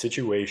is a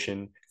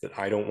situation that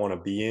I don't want to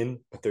be in,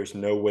 but there's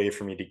no way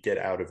for me to get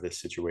out of this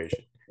situation.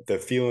 The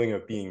feeling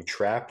of being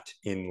trapped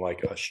in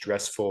like a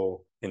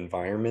stressful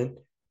environment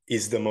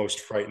is the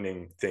most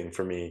frightening thing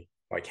for me,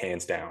 like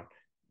hands down.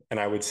 And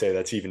I would say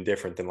that's even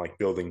different than like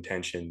building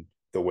tension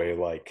the way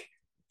like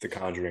The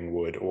Conjuring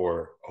would,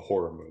 or a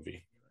horror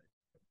movie.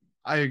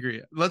 I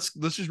agree. Let's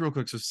just real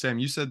quick. So Sam,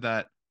 you said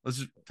that. Let's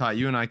just Ty,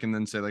 you and I can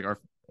then say like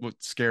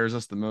what scares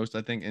us the most,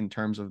 I think, in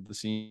terms of the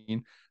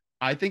scene.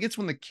 I think it's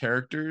when the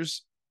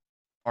characters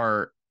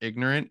are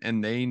ignorant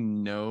and they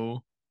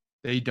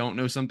don't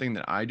know something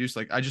that I do. So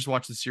like I just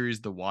watched the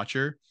series The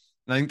Watcher,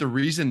 and I think the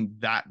reason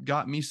that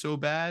got me so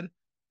bad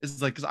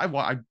is like because I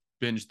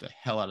binged the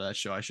hell out of that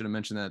show. I should have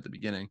mentioned that at the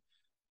beginning.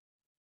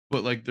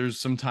 but like there's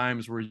some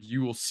times where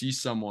you will see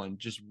someone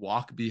just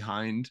walk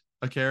behind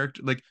a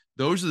character. Like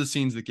those are the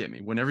scenes that get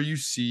me. Whenever you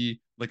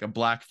see like a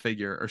black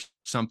figure or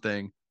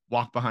something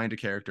walk behind a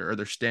character, or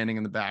they're standing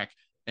in the back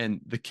and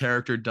the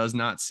character does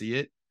not see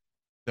it,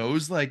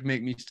 those like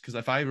make me, because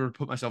if I ever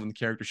put myself in the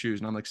character shoes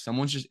and I'm like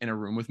someone's just in a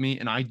room with me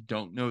and I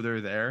don't know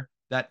they're there,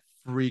 that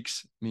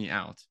freaks me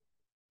out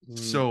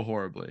so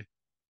horribly.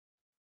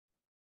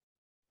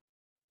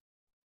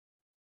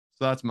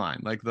 So that's mine.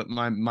 Like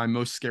my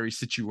most scary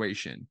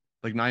situation,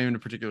 like not even a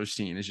particular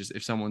scene, is just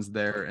if someone's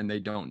there and they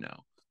don't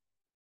know.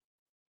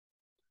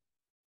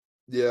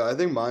 Yeah, I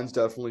think mine's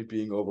definitely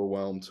being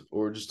overwhelmed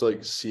or just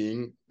like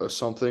seeing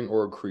something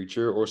or a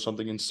creature or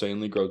something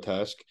insanely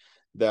grotesque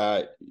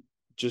that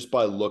just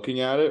by looking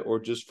at it or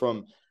just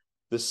from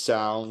the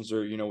sounds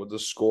or with the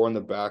score in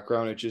the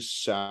background, it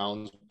just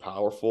sounds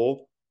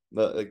powerful.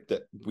 That like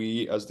that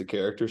we as the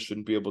characters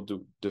shouldn't be able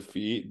to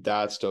defeat.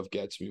 That stuff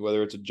gets me.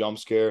 Whether it's a jump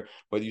scare,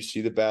 whether you see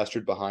the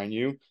bastard behind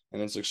you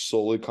and it's like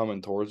slowly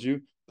coming towards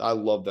you. I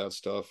love that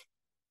stuff.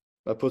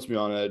 That puts me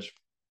on edge.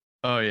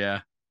 Oh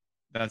yeah,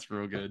 that's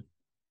real good.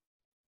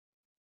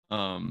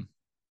 Um,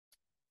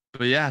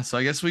 but yeah, so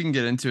I guess we can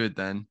get into it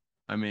then.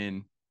 I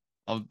mean,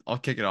 I'll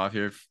kick it off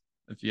here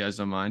if you guys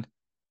don't mind.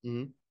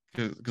 Mm-hmm.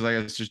 Because I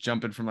guess just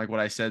jumping from like what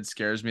I said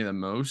scares me the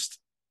most.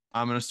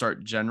 I'm gonna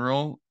start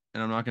general,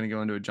 and I'm not gonna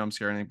go into a jump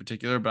scare or anything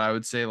particular, but I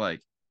would say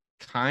like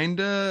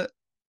kinda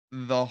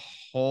the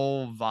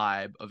whole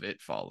vibe of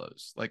It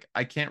Follows. Like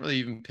I can't really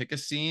even pick a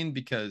scene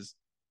because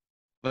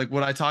like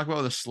what I talk about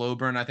with a slow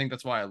burn, I think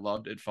that's why I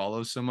loved It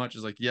Follows so much.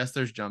 Is like yes,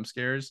 there's jump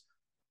scares,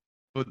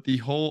 but the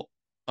whole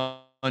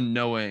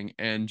unknowing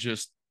and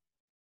just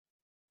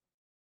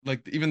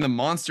like even the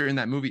monster in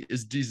that movie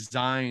is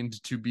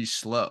designed to be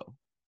slow.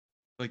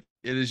 Like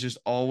it is just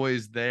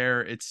always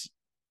there.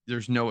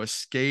 There's no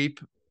escape,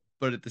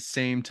 but at the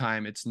same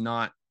time, it's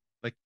not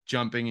like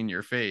jumping in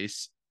your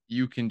face.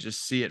 You can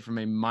just see it from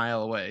a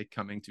mile away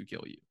coming to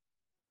kill you.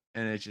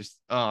 And it just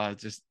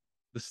this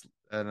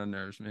that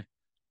unnerves me.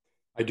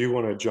 I do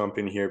want to jump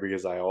in here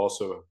because I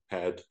also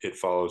had It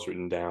Follows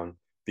written down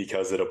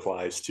because it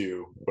applies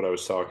to what I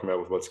was talking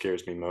about with what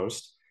scares me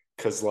most.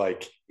 Because,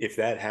 like, if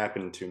that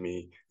happened to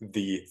me,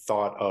 the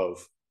thought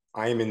of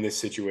I am in this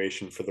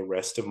situation for the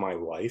rest of my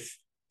life,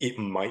 it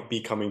might be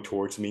coming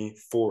towards me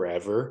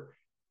forever,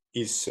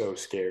 is so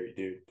scary,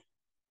 dude.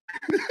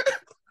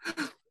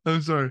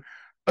 I'm sorry.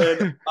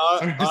 And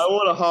I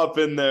want to hop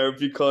in there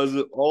because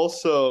it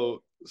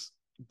also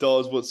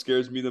does what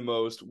scares me the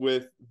most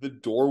with the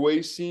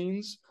doorway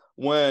scenes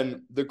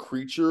when the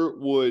creature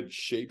would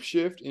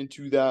shapeshift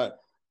into that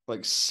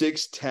like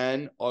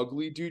 6'10"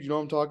 ugly dude. You know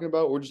what I'm talking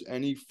about? Or just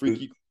any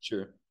freaky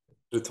creature.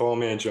 The tall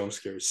man jump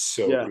scare is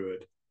so Yeah.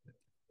 good.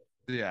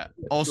 Yeah.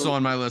 Also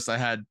on my list, I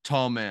had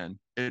Tall Man.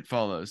 It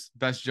Follows.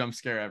 Best jump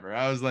scare ever.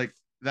 I was like,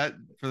 that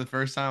for the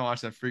first time I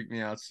watched that freaked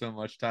me out so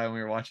much. Time when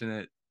we were watching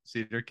it,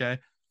 Cedar K.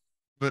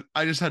 But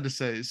I just had to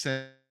say,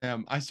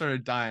 Sam, I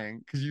started dying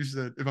because you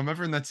said if I'm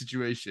ever in that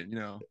situation,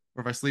 or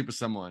if I sleep with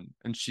someone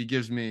and she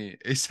gives me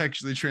a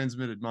sexually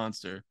transmitted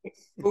monster,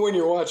 But when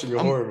you're watching a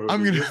horror movie,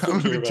 I'm you're gonna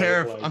thinking be about it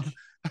terrified.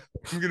 like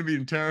I'm gonna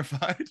be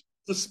terrified.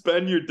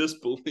 Suspend your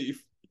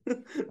disbelief.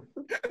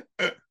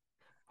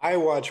 I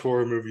watch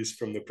horror movies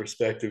from the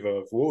perspective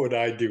of what would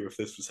I do if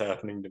this was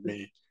happening to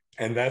me?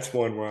 And that's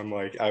one where I'm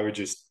like, I would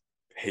just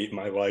hate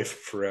my life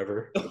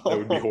forever. That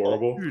would be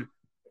horrible.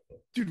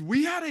 Dude,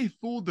 we had a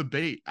full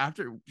debate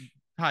after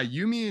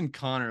you, me, and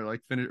Connor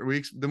like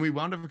finished. Then we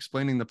wound up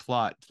explaining the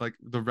plot to like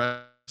the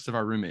rest of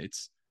our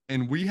roommates,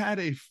 and we had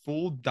a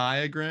full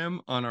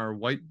diagram on our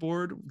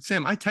whiteboard.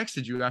 Sam, I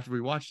texted you after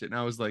we watched it, and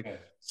I was like,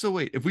 "So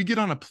wait, if we get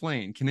on a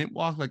plane, can it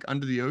walk like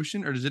under the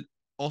ocean, or does it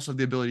also have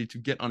the ability to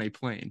get on a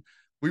plane?"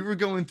 We were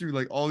going through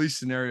like all these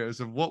scenarios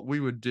of what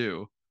we would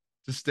do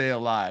to stay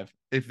alive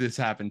if this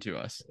happened to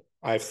us.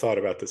 I've thought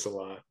about this a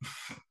lot.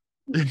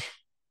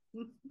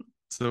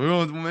 So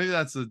maybe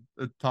that's a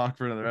talk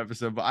for another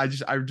episode. But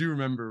I do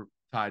remember,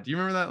 Ty. Do you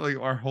remember that like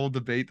our whole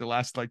debate the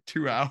last like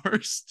 2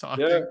 hours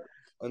talking? Yeah,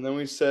 and then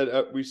we said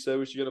we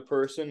should get a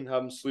person and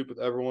have them sleep with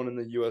everyone in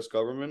the U.S.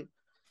 government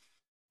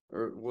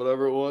or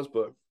whatever it was.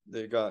 But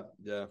they got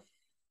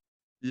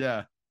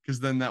yeah, because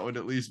then that would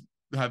at least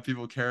have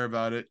people care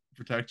about it,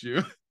 protect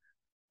you.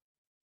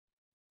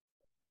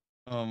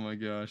 Oh my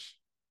gosh.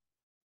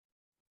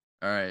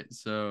 All right,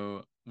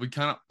 so we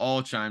kind of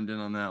all chimed in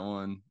on that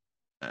one.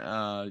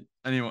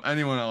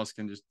 Anyone else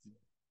can just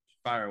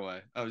fire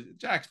away. Oh,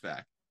 Jack's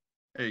back.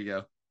 There you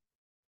go.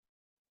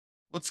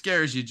 What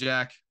scares you,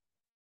 Jack?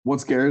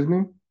 What scares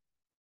me?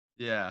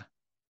 Yeah.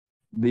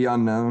 The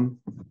unknown.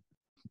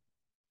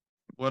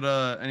 What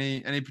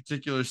any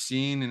particular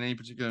scene in any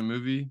particular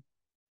movie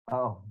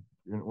Oh,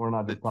 we're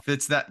not just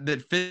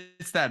that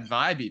fits that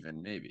vibe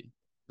even maybe?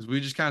 Because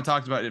we just kind of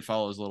talked about It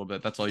Follows a little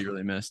bit. That's all you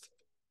really missed.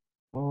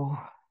 well,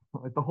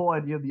 like the whole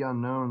idea of the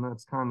unknown.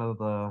 That's kind of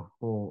the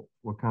whole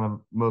what kind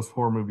of most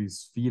horror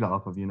movies feed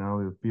off of.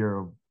 The fear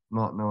of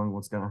not knowing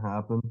what's going to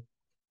happen.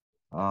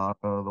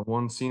 The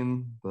one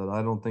scene that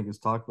I don't think is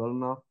talked about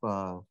enough,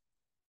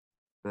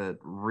 that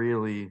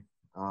really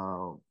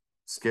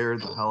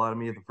scared the hell out of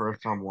me the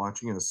first time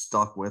watching it, has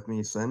stuck with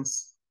me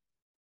since,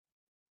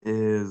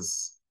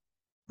 is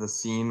the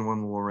scene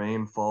when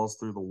Lorraine falls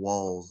through the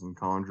walls in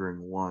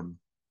Conjuring 1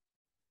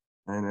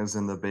 and is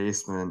in the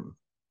basement.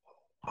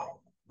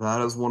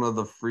 That is one of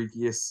the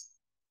freakiest,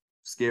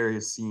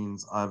 scariest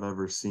scenes I've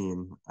ever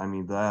seen. I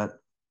mean, that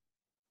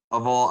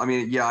of all, I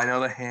mean, yeah, I know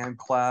the hand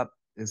clap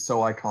is so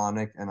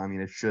iconic, and I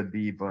mean, it should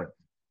be, but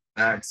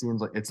that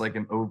seems like it's like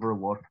an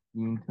overlooked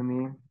scene to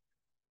me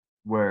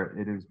where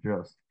it is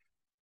just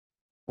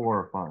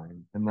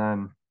horrifying. And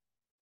then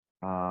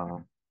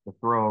to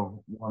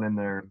throw one in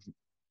there,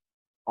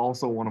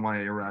 also one of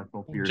my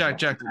irrational fears.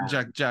 Jack.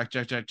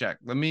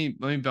 Let me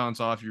bounce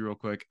off you real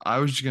quick. I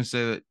was just gonna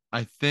say that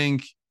I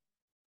think,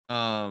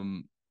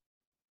 um,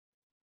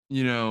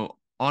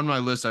 on my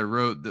list I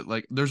wrote that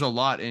like there's a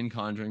lot in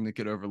Conjuring that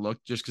could overlook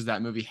just because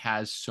that movie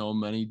has so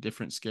many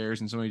different scares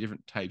and so many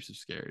different types of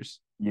scares.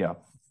 Yeah.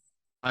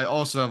 I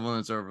also have one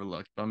that's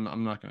overlooked, but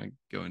I'm not gonna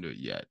go into it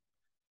yet.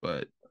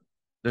 But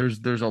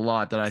there's a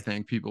lot that I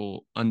think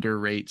people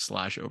underrate /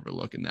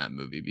 overlook in that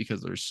movie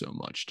because there's so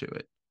much to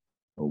it.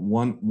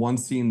 One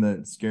scene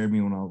that scared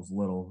me when I was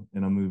little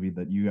in a movie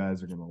that you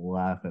guys are gonna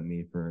laugh at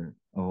me for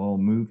of all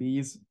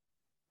movies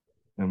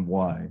and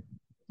why.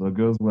 So it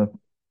goes with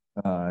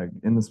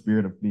in the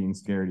spirit of being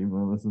scared, even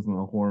though this isn't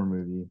a horror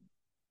movie.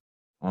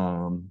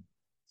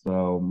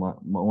 So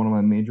one of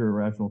my major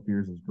irrational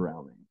fears is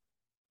drowning.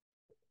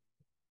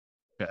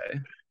 Okay.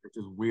 Which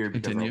is weird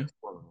Continue.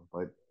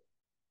 But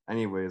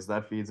anyways,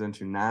 that feeds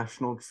into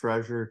National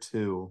Treasure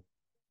 2.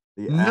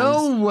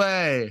 No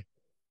way.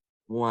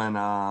 When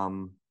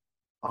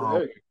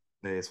Greg.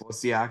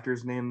 what's the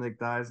actor's name that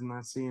dies in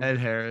that scene? Ed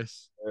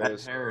Harris.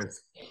 Ed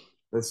Harris.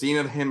 The scene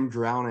of him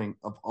drowning,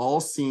 of all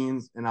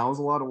scenes, and I was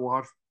allowed to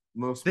watch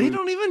most They movies.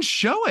 don't even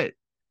show it.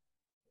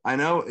 I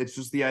know, it's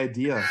just the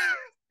idea.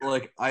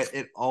 Like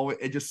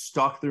it just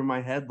stuck through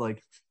my head,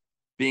 like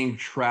being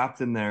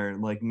trapped in there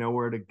and like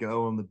nowhere to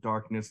go in the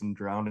darkness and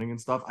drowning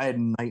and stuff. I had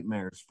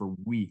nightmares for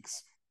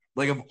weeks.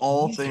 Like of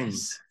all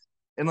things.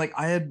 And like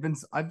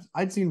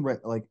I'd seen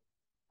like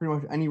pretty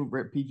much any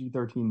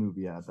PG-13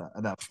 movie at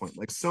that point.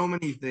 Like so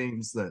many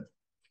things that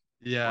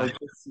like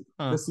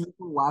the scene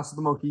from Last of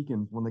the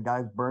Mohicans when the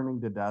guy's burning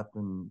to death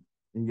and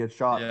he gets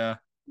shot. Yeah.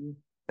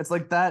 It's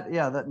like that,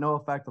 yeah, that no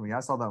effect on me. I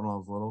saw that when I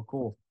was little.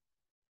 Cool.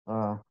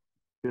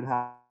 Should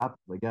happen,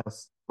 I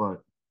guess,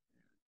 but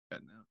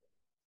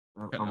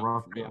a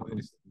rough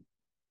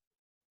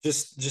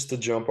just to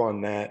jump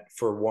on that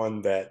for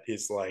one that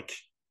is like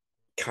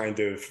kind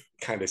of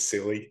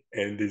silly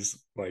and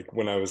is like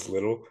when I was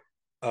little,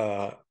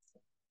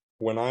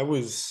 when I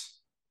was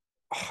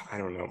I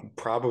don't know,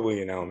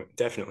 probably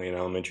definitely in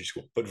elementary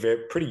school, but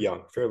pretty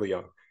young, fairly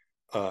young.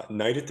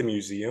 Night at the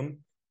Museum,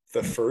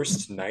 the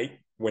first night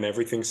when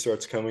everything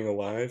starts coming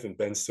alive and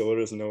Ben Stiller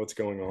doesn't know what's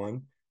going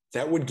on,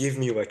 that would give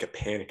me like a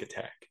panic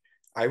attack.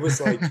 I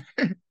was like,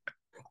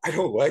 I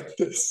don't like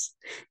this.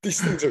 These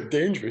things are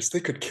dangerous.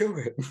 They could kill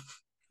him.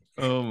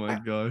 Oh my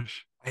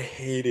gosh. I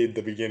hated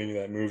the beginning of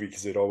that movie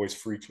because it always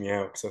freaked me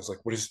out because I was like,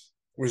 what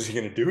is he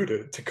gonna do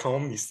to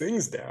calm these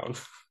things down?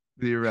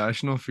 The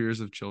irrational fears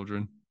of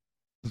children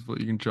is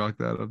what you can chalk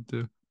that up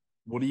to.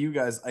 What do you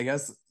guys, I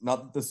guess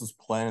not that this was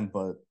planned,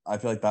 but I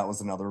feel like that was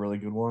another really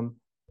good one.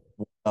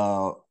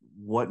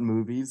 What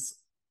movies,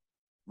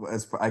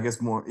 as I guess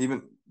more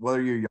even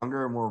whether you're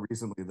younger or more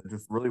recently, that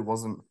just really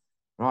wasn't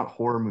not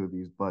horror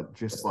movies, but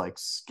just like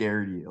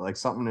scared you, like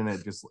something in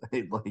it just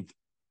like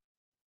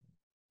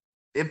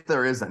if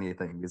there is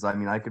anything, because I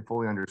mean I could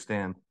fully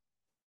understand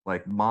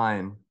like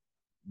mine,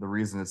 the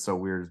reason it's so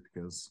weird is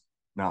because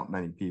not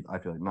many people, I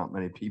feel like not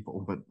many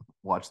people would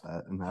watch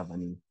that and have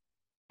any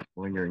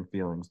lingering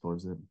feelings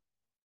towards it.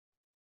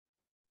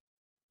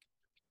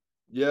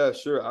 Yeah,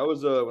 sure. I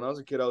was when I was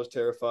a kid, I was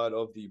terrified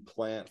of the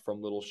plant from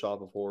Little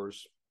Shop of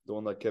Horrors, the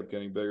one that kept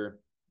getting bigger,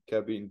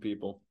 kept eating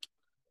people.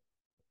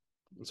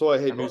 That's why I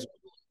hate music.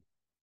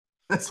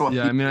 That's why.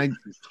 Yeah, I mean,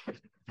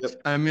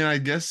 I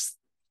guess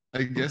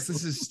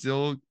this is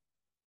still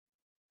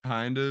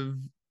kind of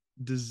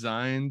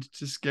designed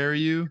to scare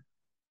you,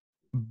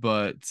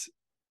 but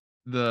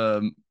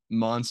the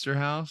Monster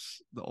House,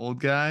 the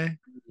old guy,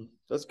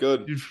 that's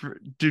good.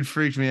 Dude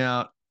freaked me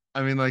out.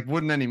 I mean, like,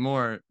 wouldn't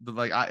anymore, but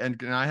like,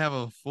 and I have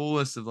a full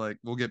list of like,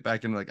 we'll get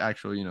back into like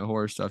actual,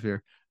 horror stuff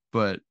here,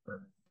 but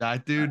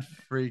that dude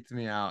freaked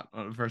me out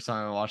the first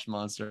time I watched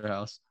Monster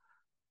House.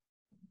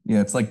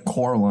 Yeah, it's like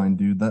Coraline,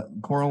 dude. That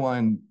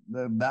Coraline,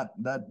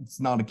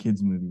 that's not a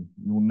kids movie.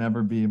 You will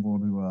never be able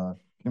to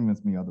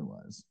convince me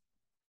otherwise.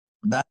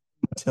 That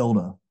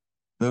Matilda,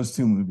 those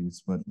two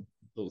movies, but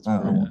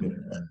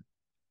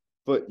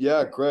But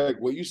yeah, Greg,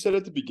 what you said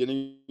at the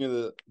beginning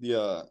of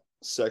the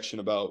section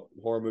about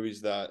horror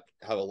movies that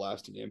have a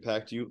lasting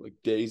impact you, like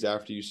days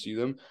after you see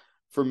them.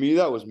 For me,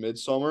 that was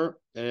Midsommar,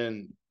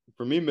 and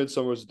for me,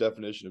 Midsommar is the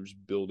definition of just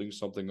building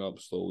something up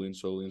slowly and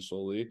slowly and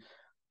slowly.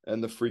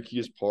 And the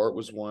freakiest part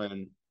was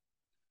when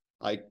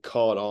I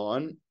caught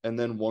on, and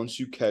then once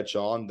you catch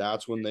on,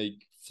 that's when they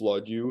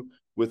flood you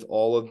with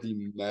all of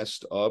the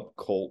messed up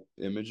cult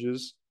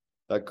images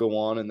that go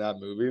on in that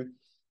movie.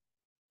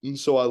 And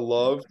so I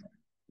loved,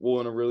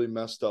 well, in a really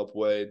messed up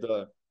way,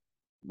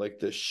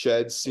 the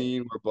shed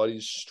scene where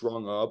Buddy's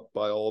strung up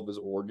by all of his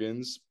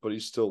organs, but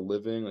he's still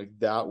living. Like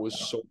that was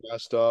so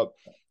messed up.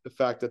 The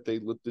fact that they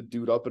lit the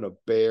dude up in a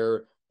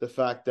bear, the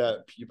fact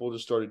that people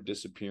just started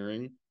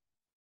disappearing,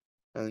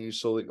 and then you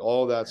saw like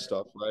all that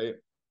stuff, right?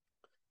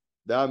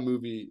 That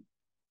movie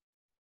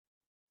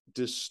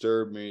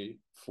disturbed me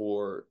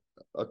for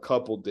a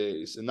couple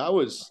days, and that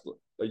was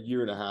a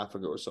year and a half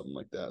ago or something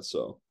like that.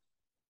 So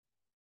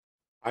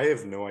I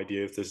have no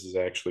idea if this is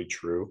actually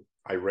true.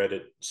 I read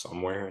it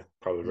somewhere. I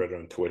probably read it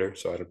on Twitter,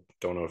 so I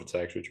don't know if it's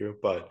actually true.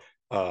 But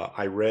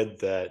I read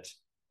that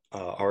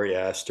Ari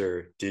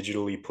Aster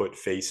digitally put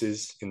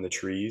faces in the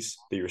trees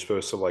that you're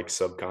supposed to like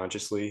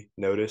subconsciously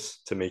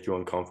notice to make you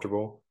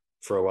uncomfortable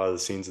for a lot of the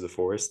scenes of the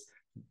forest.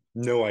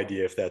 No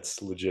idea if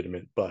that's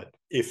legitimate, but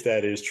if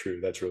that is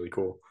true, that's really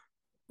cool.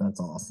 That's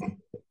awesome.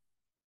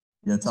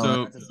 Yeah, Tyler, I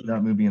So- got to see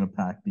that movie in a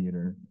packed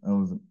theater. That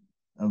was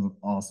an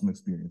awesome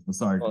experience. But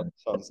sorry, oh, Greg. that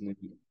sounds neat.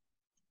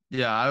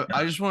 Yeah,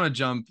 I just want to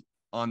jump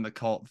on the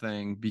cult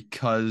thing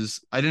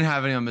because I didn't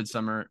have any on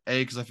Midsummer.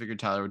 A, because I figured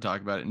Tyler would talk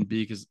about it, and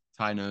B, because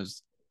Ty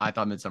knows I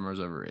thought Midsummer was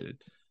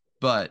overrated.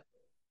 But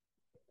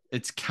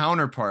its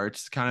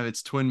counterparts, kind of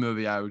its twin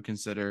movie, I would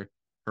consider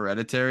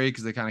Hereditary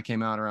because they kind of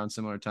came out around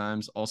similar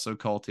times. Also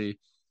culty.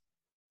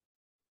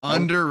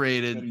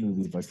 Underrated. Good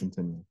movie, but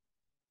continue.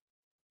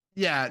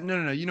 Yeah,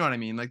 no. You know what I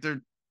mean? Like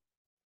they're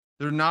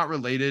not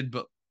related,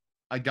 but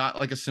I got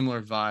like a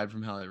similar vibe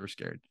from How They Were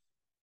Scared.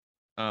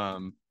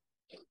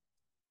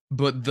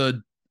 But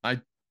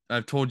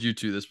I've told you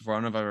two this before. I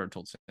don't know if I've ever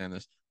told Sam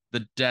this.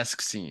 The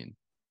desk scene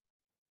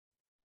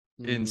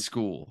in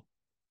school.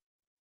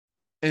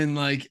 And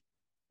like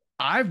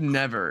I've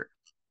never,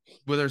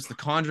 whether it's The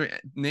Conjuring,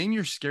 name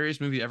your scariest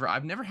movie ever.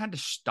 I've never had to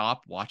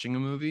stop watching a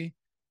movie.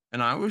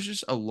 And I was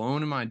just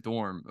alone in my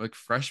dorm, like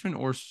freshman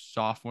or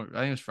sophomore. I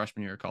think it was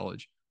freshman year of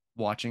college,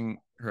 watching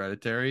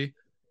Hereditary.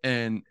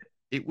 And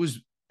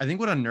I think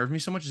what unnerved me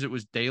so much is it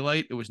was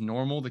daylight. It was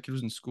normal. The kid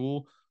was in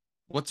school.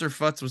 What's her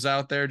futz was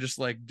out there just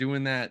like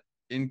doing that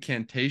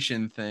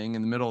incantation thing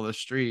in the middle of the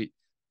street.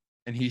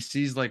 And he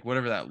sees like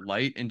whatever that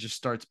light and just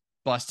starts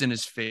busting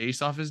his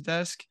face off his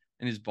desk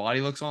and his body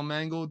looks all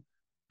mangled.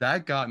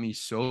 That got me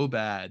so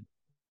bad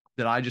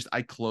that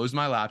I closed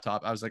my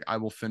laptop. I was like, I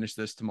will finish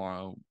this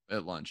tomorrow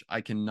at lunch.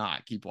 I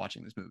cannot keep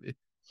watching this movie.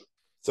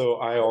 So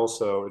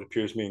it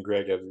appears me and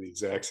Greg have the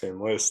exact same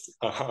list.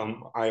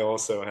 I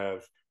also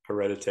have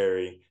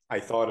Hereditary. I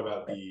thought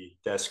about the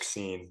desk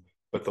scene,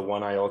 but the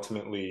one I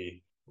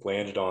ultimately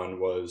landed on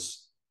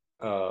was,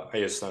 I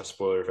guess it's not a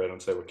spoiler if I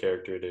don't say what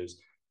character it is,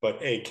 but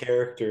a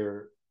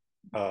character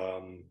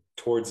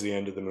towards the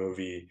end of the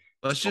movie.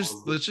 Let's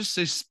just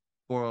say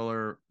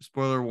spoiler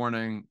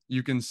warning.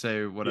 You can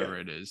say whatever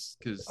it is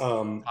because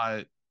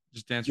I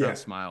just dance around,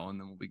 smile, and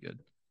then we'll be good.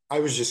 I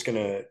was just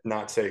gonna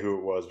not say who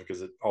it was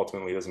because it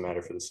ultimately doesn't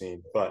matter for the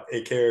scene. But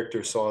a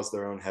character saws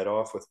their own head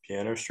off with a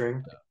piano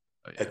string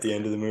at the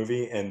end of the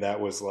movie, and that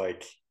was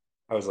like,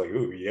 I was like,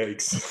 ooh,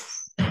 yikes.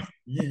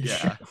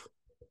 Yeah.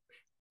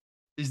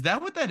 Is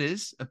that what that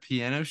is? A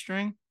piano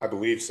string? I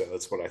believe so.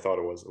 That's what I thought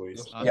it was, at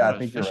least. Yeah, I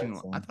think you're right,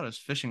 I thought it was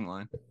fishing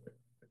line.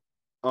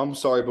 I'm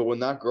sorry, but when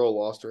that girl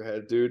lost her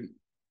head, dude,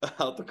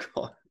 out the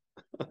car,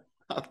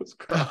 I was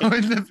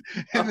crying.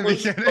 in the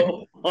beginning,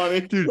 so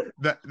funny. dude,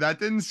 that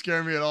didn't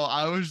scare me at all.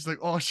 I was just like,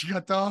 oh, she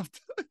got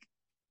doffed.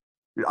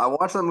 Dude, I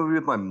watched that movie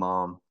with my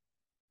mom.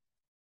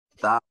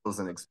 That was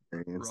an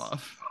experience.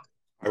 Rough.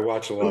 I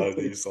watch a lot of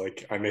these.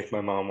 Like, I make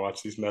my mom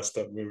watch these messed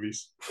up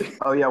movies.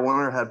 Oh yeah, when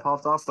her head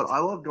popped off. But I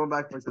love going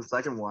back to like the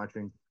second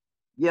watching.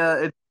 Yeah,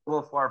 it's a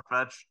little far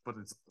fetched, but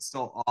it's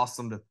still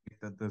awesome to think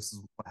that this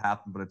is what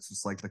happened. But it's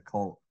just like the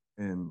cult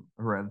in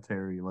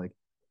Hereditary, like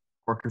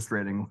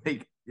orchestrating,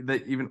 like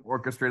they even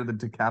orchestrated the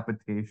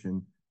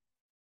decapitation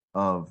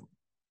of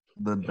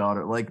the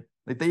daughter. Like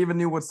they even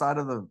knew what side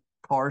of the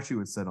car she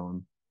would sit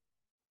on.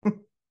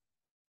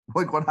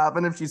 Like what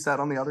happened if she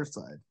sat on the other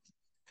side?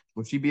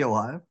 Would she be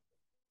alive?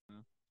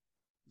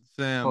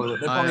 Sam, Oh,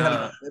 they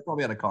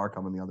probably had a car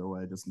coming the other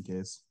way just in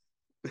case.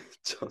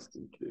 Just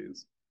in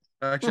case.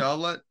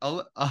 actually,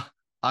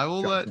 I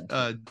will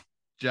let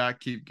Jack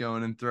keep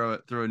going and throw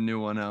a new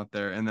one out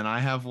there, and then I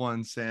have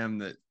one, Sam,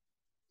 that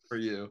for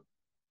you.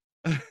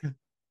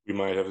 We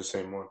might have the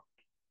same one.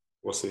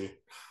 We'll see.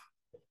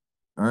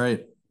 All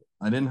right.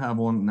 I didn't have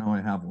one. Now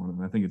I have one,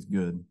 and I think it's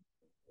good.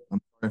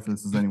 I'm sorry if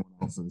this is anyone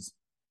else's.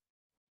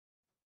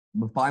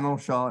 The Final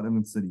Shot of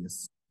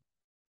Insidious.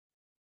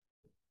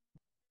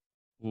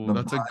 Ooh,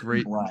 that's a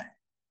great one.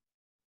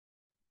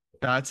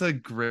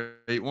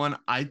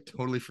 I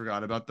totally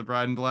forgot about the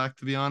Bride in Black,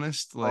 to be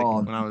honest. Like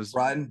when I was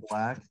Bride in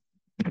Black,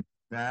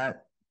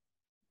 that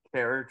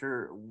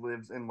character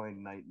lives in my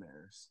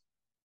nightmares.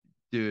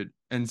 Dude.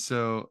 And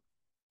so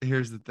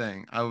here's the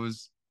thing.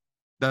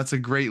 That's a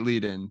great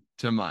lead in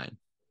to mine.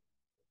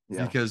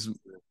 Yeah. Because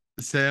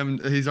Sam,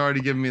 he's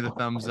already given me the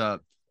thumbs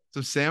up.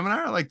 So Sam and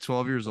I are like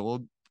 12 years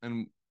old,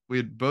 and we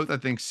had both, I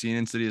think, seen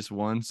Insidious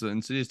 1. So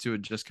Insidious 2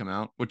 had just come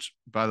out, which,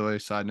 by the way,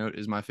 side note,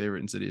 is my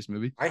favorite Insidious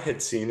movie. I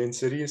had seen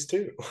Insidious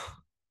too.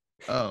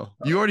 Oh,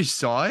 you already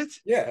saw it?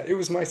 Yeah, it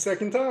was my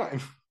second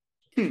time.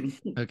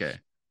 Okay.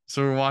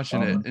 So we're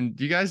watching it. And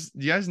do you guys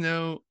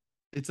know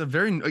it's a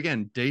very,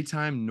 again,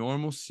 daytime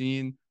normal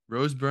scene.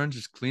 Rose Byrne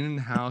just cleaning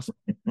the house,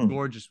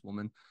 gorgeous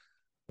woman.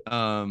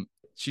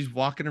 She's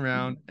walking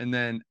around, and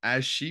then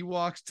as she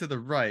walks to the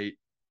right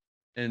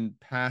and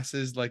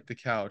passes like the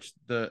couch,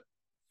 the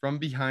from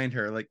behind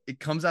her, like it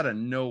comes out of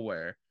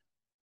nowhere.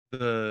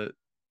 The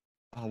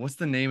what's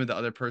the name of the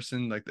other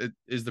person? Like it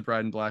is the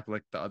bride in black,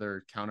 like the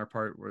other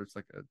counterpart where it's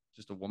like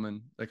just a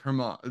woman, like her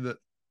mom,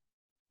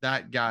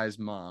 that guy's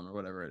mom or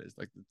whatever it is,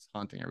 like it's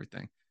haunting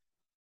everything.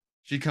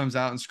 She comes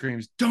out and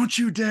screams, "Don't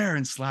you dare!"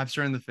 and slaps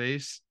her in the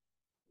face.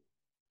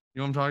 You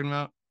know what I'm talking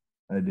about?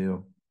 I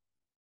do.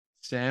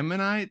 Sam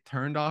and I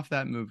turned off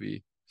that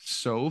movie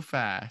so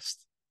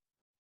fast.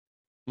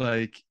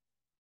 Like,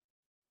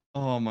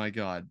 oh my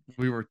God.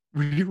 We were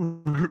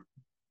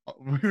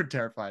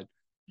terrified.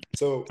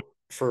 So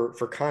for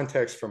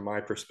context from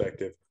my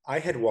perspective, I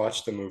had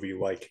watched the movie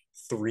like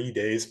 3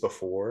 days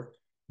before,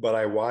 but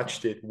I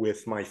watched it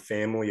with my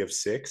family of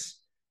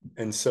six.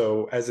 And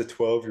so as a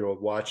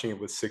 12-year-old watching it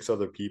with six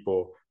other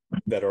people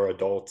that are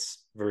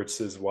adults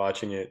versus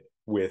watching it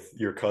with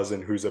your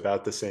cousin who's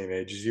about the same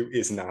age as you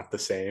is not the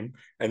same.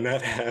 And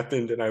that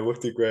happened. And I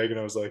looked at Greg and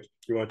I was like,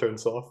 "You want to turn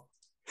this off?"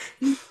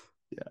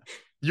 Yeah.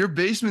 Your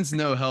basement's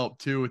no help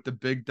too with the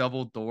big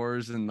double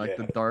doors and like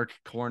Yeah. the dark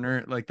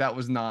corner. Like that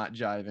was not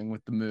jiving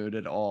with the mood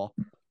at all.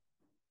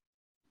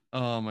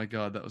 Oh my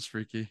God, that was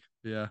freaky.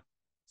 Yeah.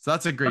 So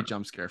that's a great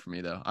jump scare for me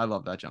though. I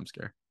love that jump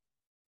scare.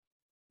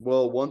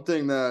 Well, one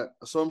thing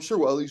so I'm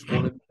sure at least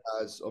one of you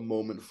has a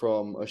moment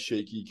from a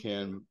shaky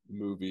cam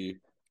movie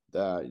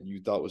that you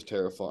thought was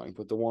terrifying.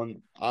 But the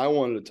one I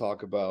wanted to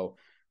talk about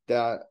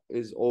that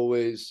is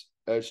always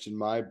etched in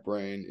my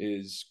brain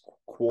is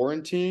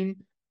Quarantine.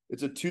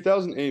 It's a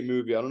 2008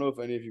 movie. I don't know if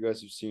any of you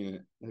guys have seen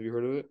it. Have you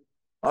heard of it?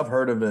 I've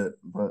heard of it,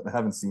 but I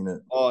haven't seen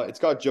it. It's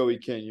got Joey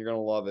King. You're gonna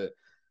love it.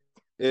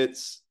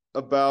 It's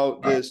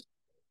about this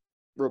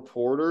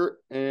reporter,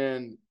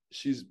 and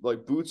she's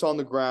like boots on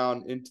the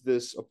ground into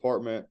this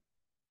apartment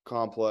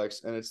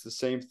complex, and it's the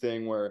same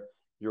thing where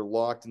you're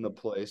locked in the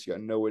place, you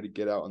got no way to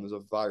get out, and there's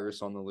a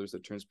virus on the loose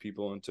that turns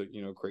people into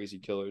crazy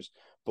killers.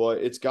 But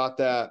it's got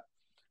that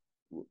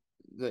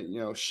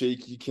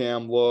shaky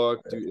cam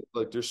look, dude.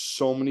 Like there's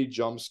so many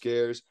jump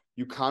scares.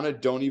 You kind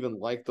of don't even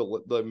like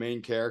the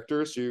main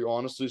character, so you're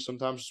honestly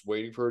sometimes just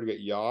waiting for her to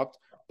get yopped.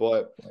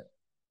 But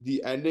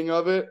the ending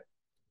of it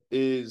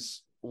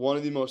is one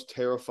of the most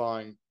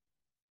terrifying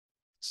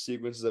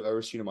sequences I've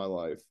ever seen in my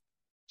life,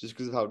 just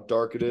because of how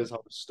dark it is, how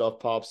much stuff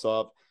pops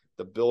up,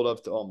 the build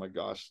up to, oh my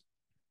gosh.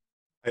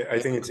 I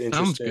think it's interesting.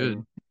 Sounds good.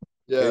 I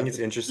Yeah. think it's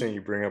interesting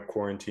you bring up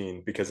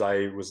Quarantine because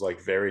I was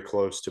like very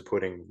close to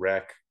putting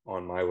Rec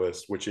on my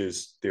list, which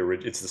is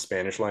it's the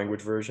Spanish language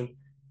version.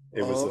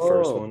 It was the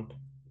first one.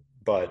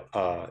 But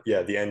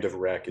yeah, the end of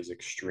Rec is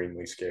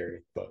extremely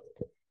scary. But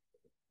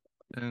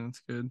Yeah,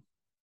 that's good.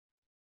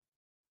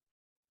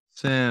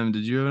 Sam,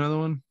 did you have another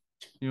one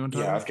you want to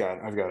talk yeah,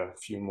 about? I've got a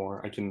few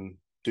more. I can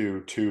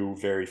do two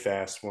very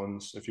fast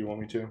ones if you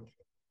want me to.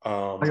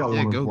 I got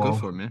Yeah, one as go well.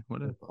 for it, man.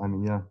 Whatever. I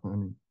mean, yeah. I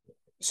mean,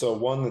 So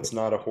one that's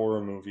not a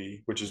horror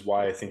movie, which is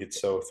why I think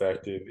it's so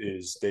effective,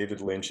 is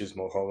David Lynch's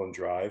Mulholland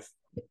Drive.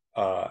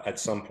 At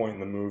some point in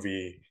the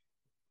movie,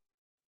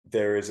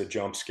 there is a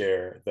jump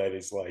scare that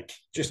is like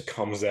just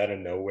comes out of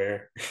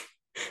nowhere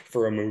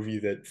for a movie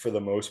that for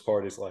the most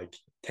part is like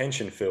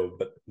tension filled,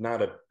 but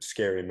not a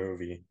scary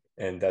movie.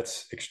 And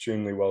that's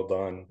extremely well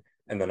done.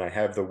 And then I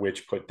have the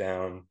witch put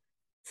down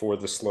for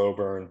the slow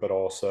burn, but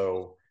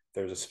also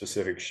there's a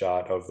specific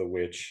shot of the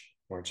witch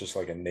where it's just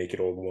like a naked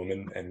old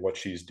woman and what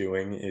she's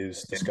doing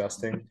is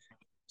disgusting.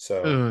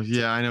 So Oh,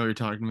 yeah, I know what you're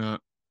talking about.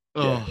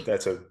 yeah, Oh,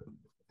 that's a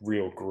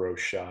real gross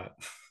shot.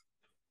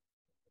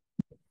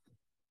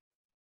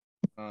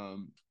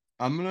 I'm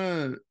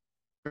gonna,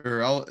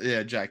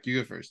 yeah, Jack, you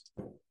go first.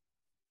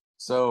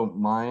 so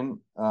mine,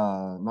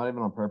 not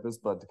even on purpose,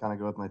 but to kind of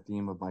go with my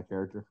theme of my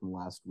character from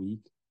last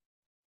week,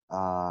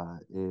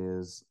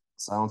 is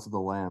Silence of the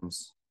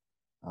Lambs,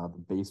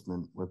 the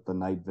basement with the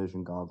night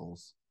vision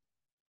goggles.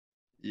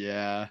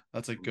 Yeah,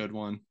 that's a good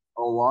one.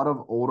 A lot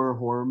of older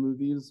horror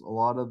movies, a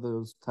lot of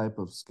those type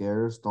of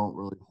scares don't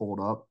really hold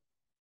up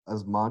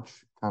as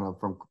much, kind of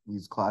from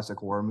these classic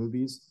horror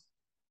movies.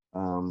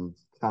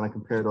 Kind of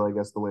compared to, I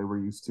guess, the way we're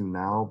used to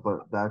now.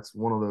 But that's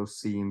one of those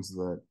scenes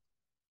that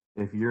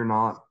if you're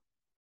not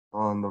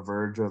on the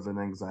verge of an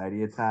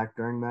anxiety attack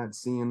during that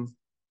scene,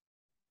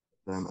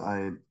 then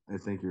I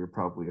think you're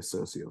probably a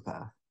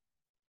sociopath.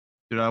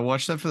 Dude, I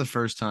watched that for the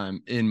first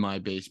time in my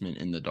basement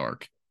in the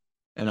dark.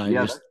 And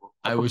Yeah,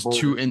 I was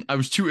too in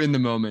the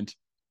moment.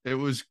 It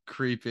was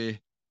creepy.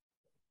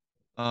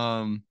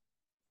 Tyler,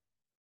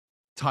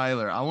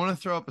 I want to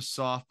throw up a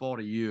softball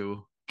to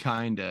you,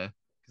 kinda,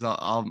 because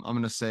I'm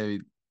gonna say,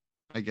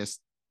 I guess,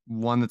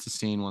 one that's a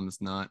scene, one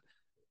that's not,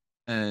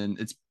 and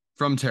it's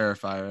from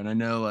Terrifier, and I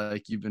know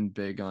like you've been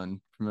big on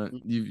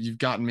you've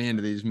gotten me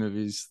into these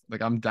movies.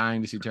 Like I'm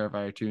dying to see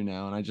Terrifier 2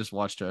 now, and I just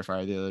watched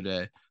Terrifier the other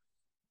day.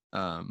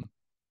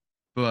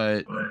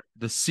 But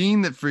the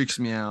scene that freaks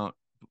me out,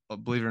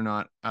 believe it or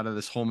not, out of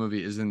this whole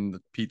movie is in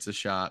the pizza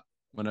shop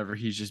whenever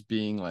he's just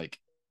being like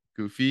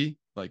goofy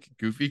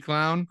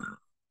clown.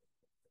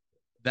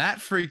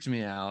 That freaked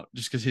me out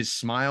just because his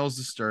smile's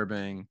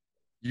disturbing.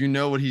 You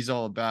know what he's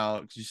all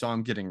about because you saw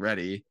him getting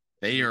ready.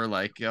 They are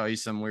like, oh,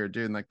 he's some weird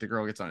dude. And like the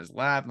girl gets on his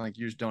lap and like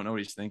you just don't know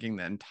what he's thinking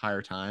the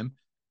entire time.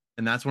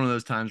 And that's one of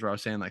those times where I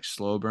was saying like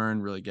slow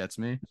burn really gets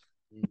me.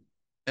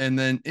 And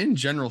then in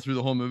general, through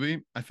the whole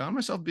movie, I found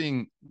myself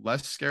being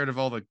less scared of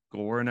all the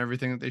gore and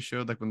everything that they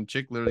showed. Like when the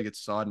chick literally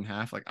gets sawed in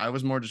half, like I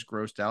was more just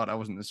grossed out. I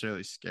wasn't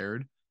necessarily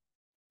scared.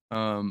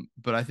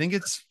 But I think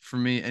it's for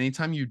me,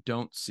 anytime you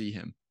don't see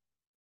him,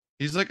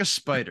 he's like a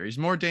spider. He's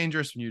more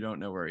dangerous when you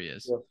don't know where he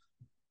is.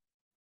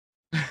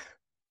 Yeah.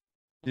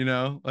 You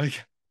know,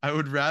 like I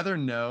would rather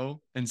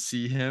know and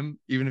see him,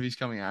 even if he's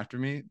coming after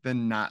me,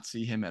 than not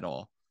see him at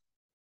all.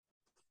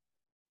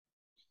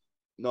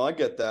 No, I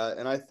get that.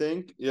 And I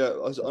think,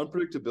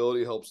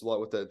 unpredictability helps a lot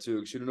with that too.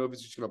 Because you don't know if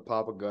he's just going to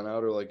pop a gun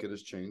out or like get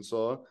his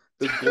chainsaw.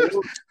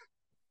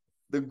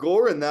 The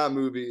gore in that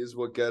movie is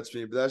what gets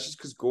me. But that's just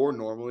because gore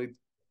normally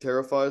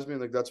terrifies me.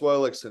 And like that's why I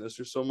like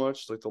Sinister so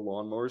much, like the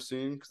lawnmower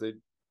scene, because they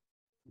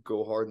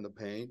go hard in the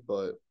paint.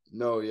 But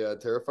no, yeah,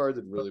 Terrifier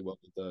did really well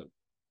with that.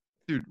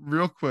 Dude,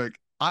 real quick,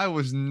 I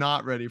was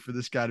not ready for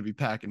this guy to be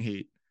packing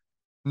heat.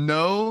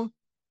 No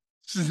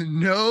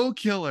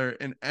killer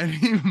in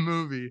any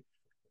movie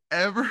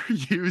ever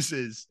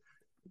uses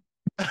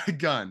a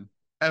gun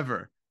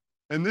ever.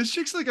 And this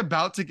chick's like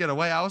about to get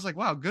away. I was like,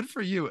 wow, good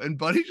for you. And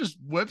Buddy just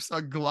whips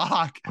a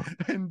Glock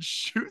and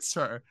shoots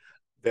her.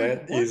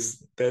 That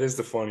is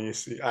the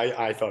funniest.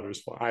 I thought it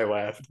was fun. I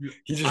laughed.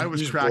 I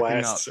was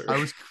cracking up. I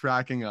was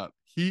cracking up.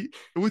 He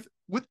with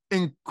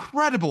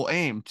incredible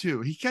aim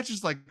too. He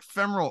catches like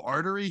femoral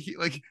artery. He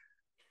like.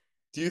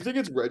 Do you think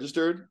it's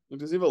registered?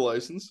 Does he have a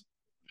license?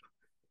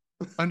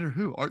 Under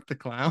who? Art the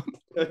Clown?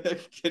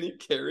 Can he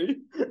carry?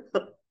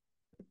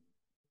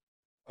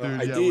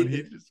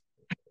 Dude,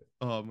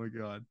 oh my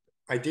god.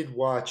 I did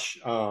watch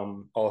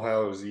All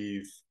Hallows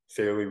Eve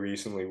fairly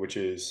recently, which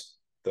is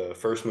the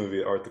first movie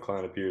that Art the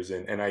Clown appears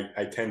in. And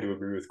I tend to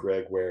agree with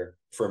Greg where,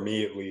 for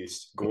me at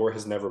least, gore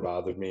has never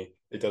bothered me.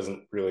 It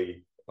doesn't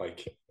really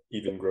like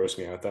even gross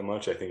me out that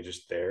much. I think it's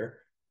just there.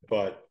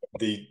 But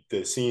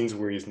the scenes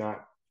where he's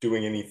not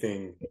doing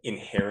anything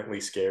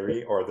inherently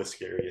scary are the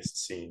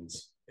scariest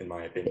scenes, in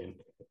my opinion.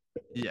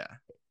 Yeah.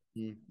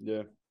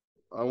 Yeah.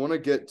 I want to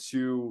get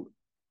to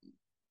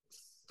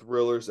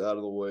thrillers out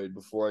of the way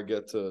before I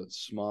get to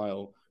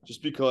Smile,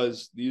 just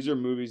because these are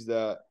movies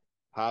that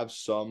have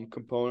some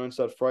components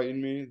that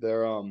frighten me.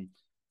 They're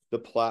The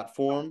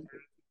Platform,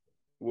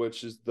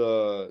 which is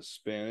the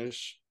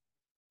Spanish.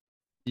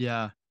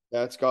 Yeah.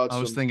 That's got I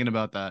was thinking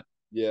about that.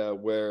 Yeah,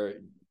 where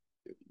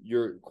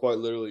you're quite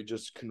literally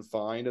just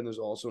confined, and there's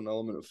also an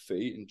element of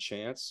fate and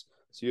chance.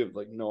 So you have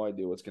like no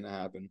idea what's gonna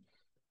happen.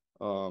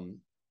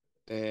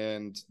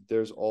 And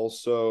there's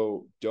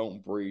also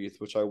Don't Breathe,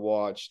 which I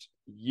watched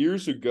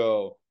years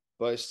ago,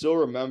 but I still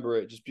remember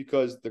it just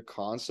because the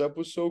concept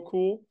was so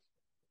cool.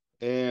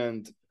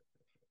 And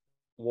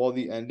while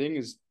the ending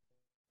is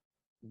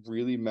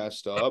really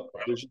messed up,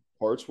 there's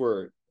parts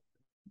where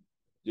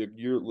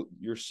you're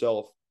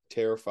yourself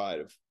terrified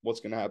of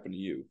what's going to happen to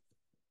you.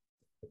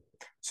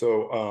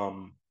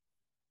 So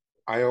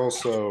I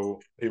also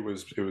it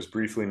was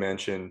briefly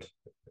mentioned,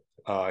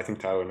 I think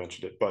Tyler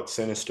mentioned it, but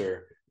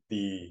Sinister,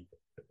 the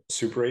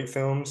Super 8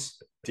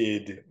 films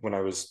did when I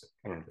was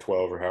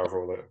 12 or however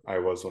old I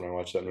was when I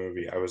watched that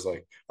movie. I was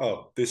like,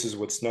 oh, this is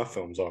what snuff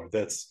films are.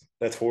 That's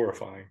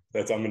horrifying.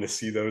 I'm going to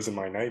see those in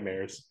my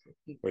nightmares,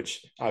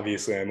 which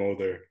obviously I'm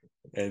older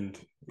and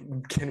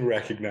can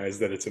recognize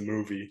that it's a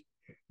movie.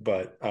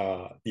 But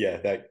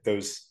that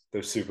those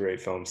Super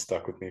 8 films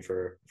stuck with me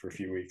for a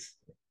few weeks.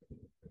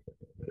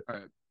 All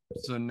right.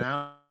 So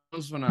now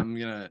is when I'm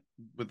gonna,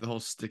 with the whole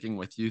sticking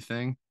with you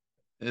thing,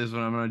 is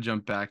when I'm gonna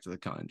jump back to The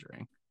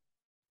Conjuring.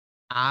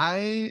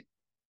 I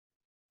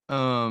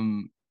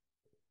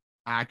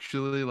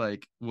actually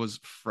like was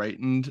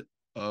frightened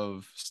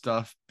of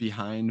stuff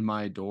behind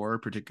my door,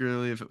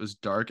 particularly if it was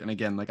dark. And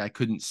again, like I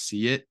couldn't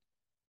see it.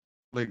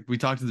 Like we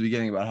talked at the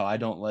beginning about how I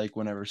don't like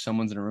whenever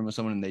someone's in a room with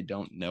someone and they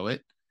don't know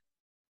it.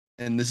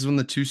 And this is when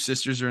the two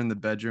sisters are in the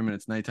bedroom and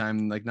it's nighttime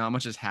and like not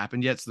much has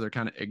happened yet. So they're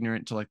kind of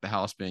ignorant to like the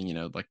house being,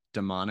 like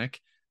demonic.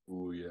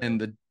 Ooh, yeah.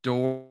 And the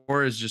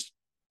door is just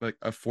like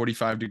a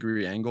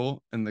 45-degree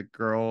angle. And the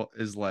girl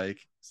is like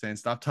saying,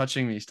 stop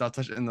touching me, stop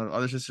touching. And the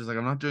other sister's like,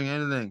 I'm not doing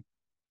anything.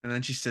 And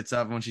then she sits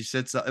up. And when she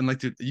sits up, and like,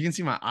 dude, you can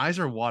see my eyes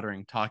are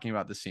watering talking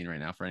about this scene right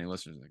now for any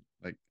listeners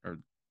like or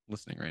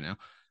listening right now.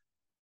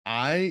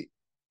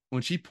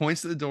 When she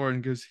points to the door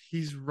and goes,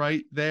 he's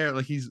right there.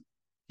 Like he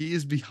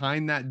is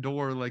behind that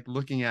door, like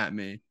looking at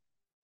me.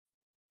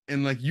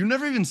 And like, you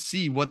never even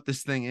see what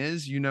this thing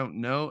is. You don't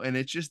know. And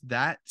it's just,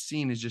 that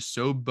scene is just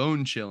so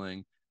bone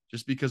chilling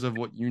just because of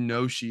what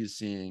she is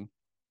seeing.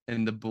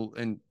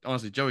 and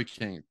honestly, Joey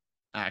King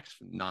acts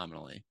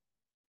phenomenally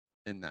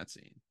in that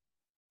scene.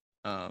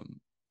 But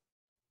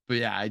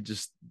yeah,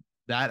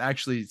 that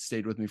actually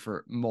stayed with me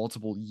for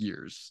multiple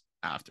years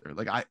after.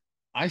 Like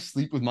I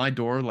sleep with my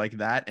door like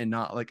that and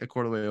not like a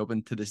quarter way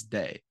open to this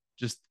day,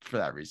 just for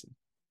that reason.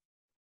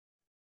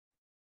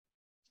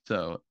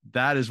 So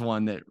that is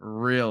one that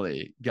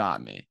really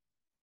got me.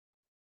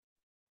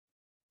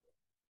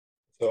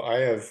 So I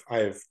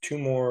have two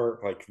more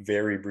like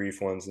very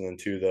brief ones, and then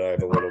two that I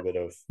have a little bit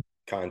of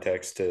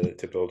context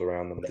to build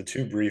around them. The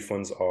two brief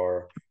ones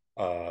are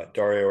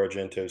Dario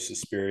Argento's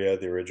Suspiria.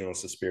 The original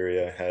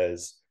Suspiria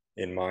has,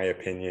 in my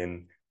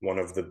opinion, one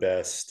of the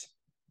best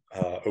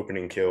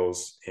opening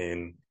kills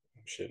in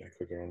shit. I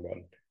clicked the wrong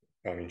button.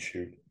 I mean,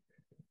 shoot,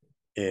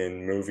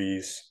 in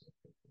movies.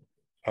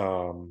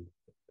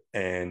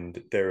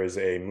 And there is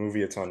a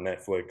movie. It's on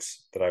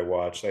Netflix that I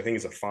watched. I think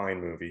it's a fine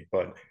movie,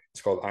 but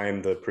it's called "I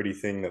Am the Pretty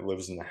Thing That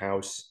Lives in the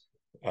House."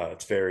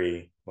 It's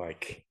very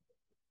like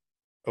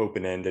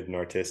open-ended and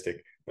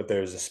artistic, but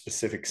there's a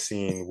specific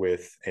scene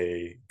with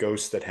a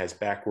ghost that has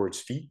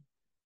backwards feet,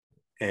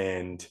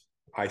 and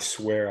I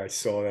swear I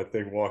saw that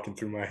thing walking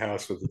through my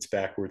house with its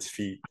backwards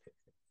feet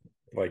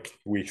like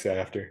weeks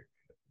after.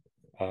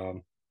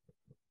 So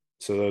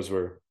those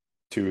were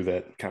two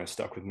that kind of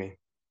stuck with me.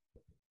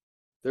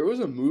 There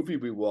was a movie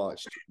we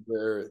watched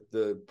where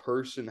the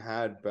person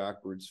had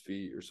backwards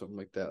feet or something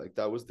like that. Like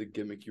that was the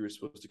gimmick you were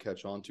supposed to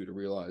catch on to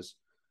realize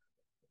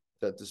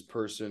that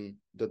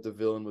the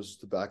villain was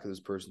the back of this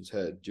person's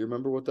head. Do you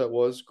remember what that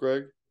was,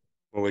 Greg?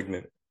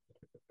 Malignant.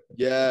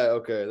 Yeah,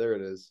 okay, there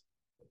it is.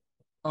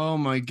 Oh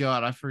my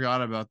God, I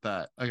forgot about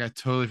that. Like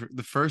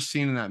the first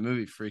scene in that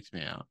movie freaked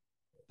me out.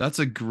 That's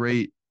a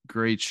great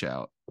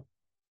shout.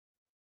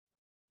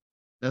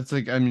 That's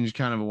like, I mean, it's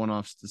kind of a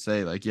one-off to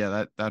say, like,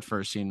 yeah, that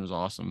first scene was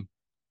awesome.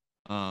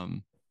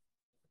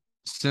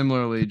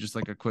 Similarly, just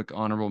like a quick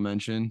honorable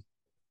mention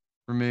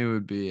for me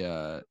would be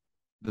the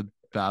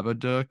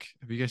Babadook.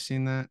 Have you guys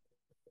seen that?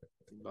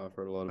 I've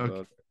heard a lot Okay.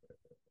 about.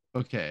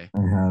 Okay.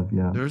 I have,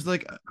 yeah. There's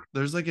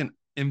like an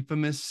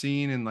infamous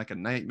scene in like a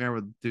nightmare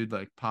where the dude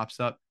like pops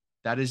up.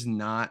 That is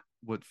not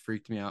what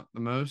freaked me out the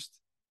most.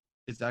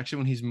 It's actually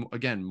when he's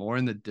again more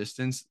in the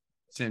distance.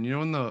 Sam, you know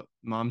when the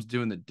mom's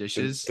doing the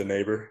dishes? The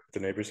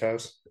neighbor's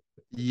house.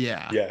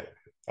 Yeah, Yeah,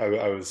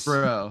 I was.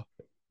 bro.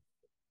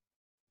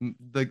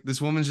 Like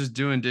this woman's just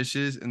doing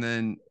dishes, and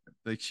then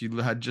like she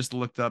had just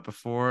looked up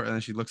before, and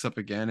then she looks up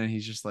again, and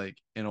he's just like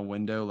in a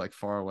window, like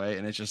far away,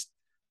 and it's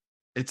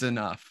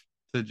enough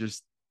to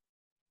just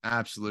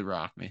absolutely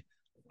rock me.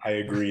 I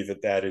agree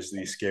that that is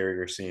the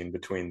scarier scene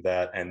between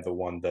that and the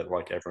one that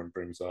like everyone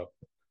brings up.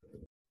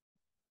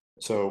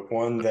 So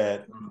one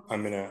that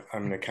I'm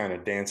gonna kind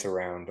of dance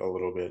around a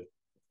little bit,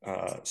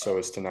 so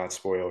as to not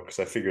spoil, because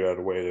I figured out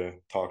a way to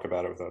talk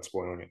about it without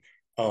spoiling it.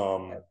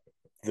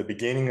 The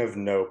beginning of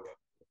Nope.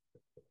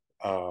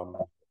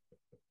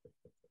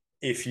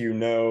 If you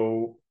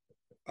know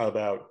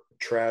about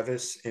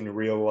Travis in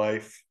real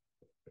life,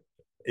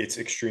 it's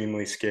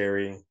extremely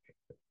scary.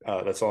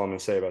 That's all I'm gonna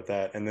say about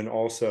that. And then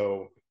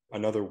also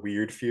another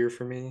weird fear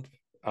for me,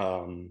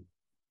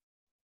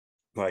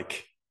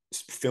 like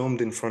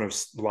filmed in front of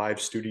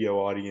live studio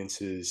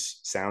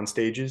audiences, sound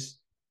stages,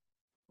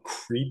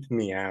 creep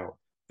me out,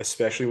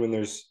 especially when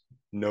there's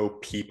no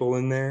people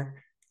in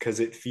there, because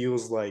it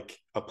feels like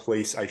a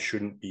place I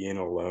shouldn't be in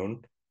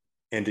alone.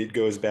 And it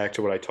goes back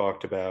to what I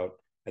talked about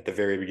at the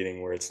very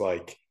beginning, where it's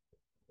like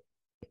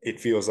it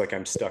feels like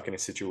I'm stuck in a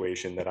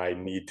situation that I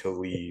need to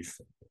leave,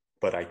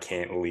 but I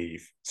can't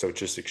leave. So it's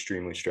just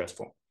extremely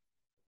stressful.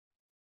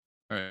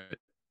 All right,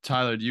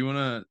 Tyler, do you want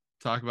to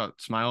talk about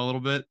Smile a little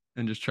bit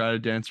and just try to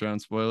dance around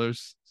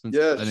spoilers since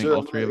Yeah, I think sure.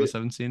 all three of us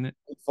haven't seen it?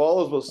 It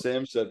follows what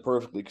Sam said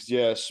perfectly because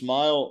yeah,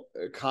 Smile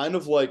kind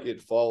of like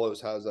It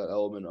Follows has that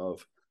element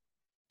of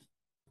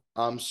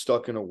I'm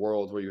stuck in a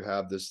world where you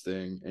have this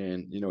thing,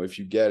 and if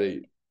you get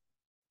it,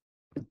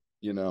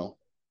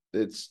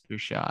 it's Your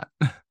shot.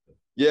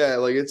 yeah,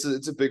 like it's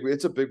a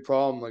big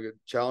problem, like a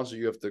challenge that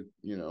you have to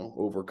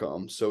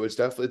overcome. So it's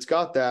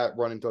got that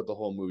running throughout the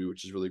whole movie,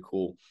 which is really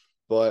cool.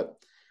 But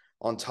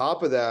on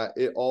top of that,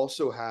 it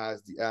also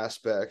has the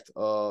aspect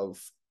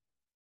of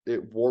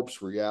it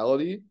warps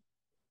reality.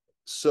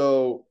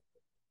 So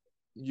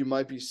you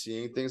might be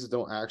seeing things that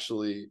don't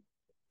actually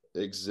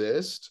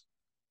exist,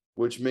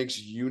 which makes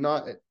you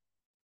not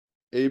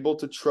able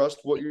to trust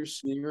what you're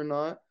seeing or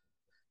not.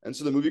 And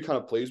so the movie kind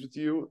of plays with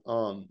you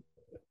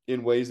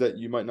in ways that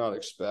you might not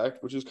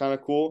expect, which is kind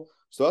of cool.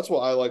 So that's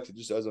why I liked it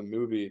just as a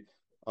movie,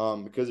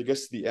 because it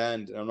gets to the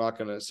end, and I'm not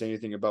going to say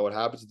anything about what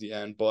happens at the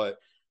end, but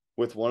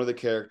with one of the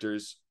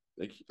characters,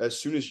 like as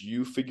soon as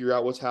you figure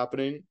out what's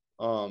happening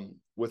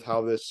with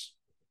how this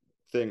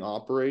thing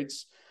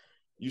operates,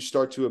 you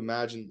start to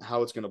imagine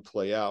how it's going to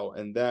play out.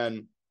 And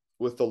then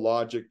with the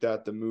logic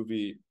that the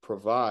movie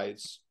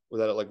provides, or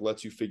that it like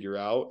lets you figure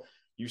out,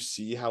 you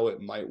see how it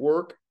might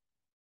work.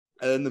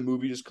 And then the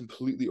movie just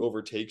completely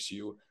overtakes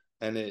you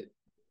and it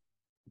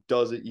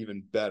does it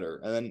even better.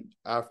 And then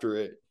after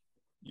it,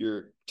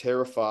 you're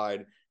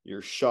terrified,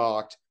 you're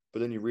shocked, but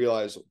then you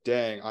realize,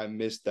 dang, I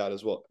missed that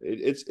as well.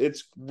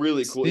 It's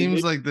really cool.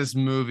 Seems like this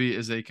movie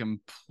is a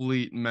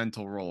complete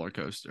mental roller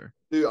coaster.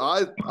 Dude,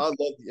 I love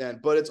the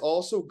end, but it's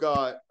also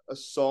got a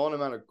solid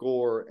amount of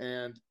gore,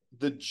 and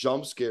the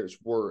jump scares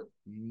were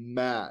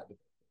mad.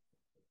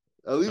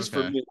 At least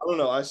for me. I don't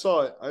know. I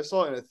saw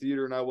it in a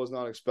theater, and I was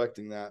not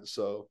expecting that.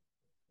 So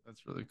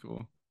that's really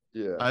cool.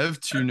 Yeah. I have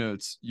two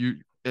notes.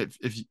 If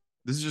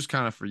this is just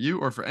kind of for you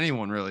or for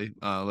anyone really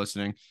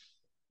listening.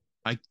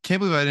 I can't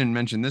believe I didn't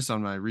mention this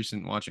on my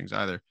recent watchings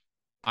either.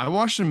 I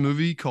watched a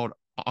movie called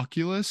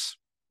Oculus,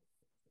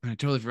 and I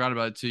totally forgot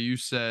about it too. You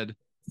said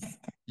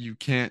you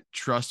can't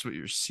trust what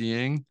you're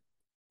seeing.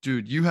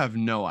 Dude, you have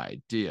no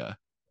idea.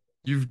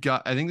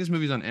 I think this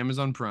movie's on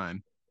Amazon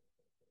Prime.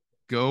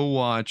 Go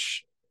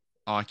watch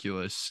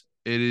Oculus.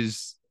 It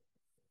is,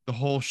 the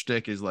whole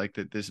shtick is like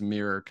that this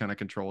mirror kind of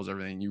controls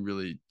everything. You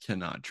really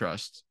cannot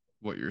trust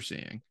what you're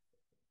seeing.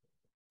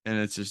 And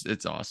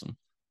it's awesome.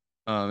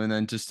 And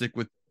then to stick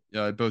with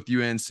both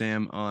you and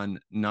Sam on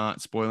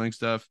not spoiling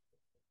stuff,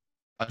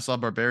 I saw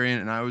Barbarian,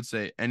 and I would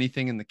say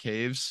anything in the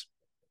caves.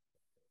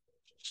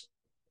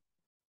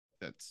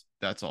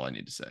 That's all I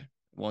need to say.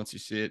 Once you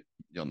see it,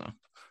 you'll know.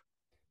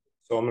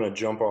 So I'm going to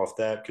jump off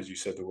that because you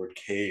said the word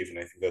cave, and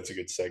I think that's a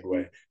good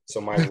segue.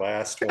 So my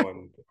last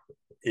one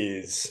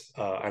is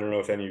I don't know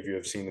if any of you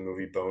have seen the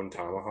movie Bone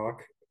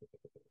Tomahawk.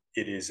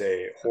 It is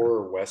a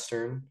horror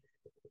Western.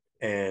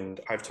 And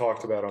I've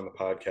talked about on the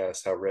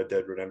podcast how Red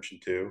Dead Redemption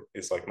 2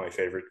 is like my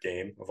favorite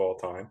game of all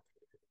time.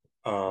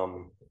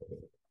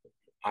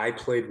 I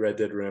played Red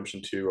Dead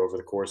Redemption 2 over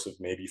the course of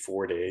maybe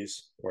 4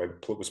 days, where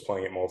I was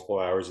playing it multiple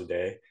hours a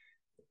day.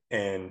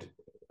 And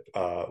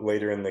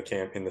later in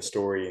the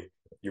story,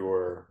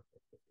 you're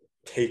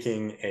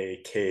taking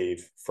a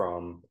cave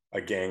from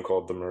a gang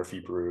called the Murphy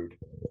Brood.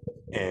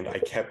 And I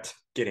kept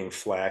getting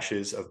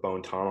flashes of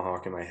Bone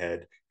Tomahawk in my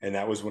head. And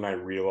that was when I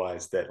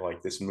realized that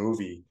like this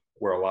movie,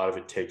 where a lot of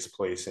it takes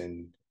place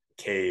in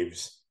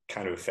caves,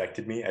 kind of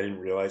affected me. I didn't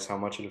realize how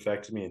much it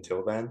affected me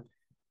until then.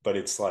 But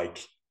it's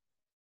like,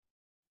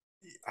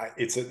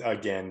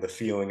 again, the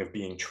feeling of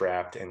being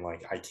trapped and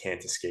like, I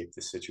can't escape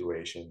this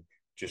situation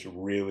just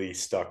really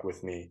stuck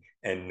with me.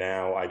 And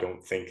now I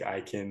don't think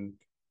I can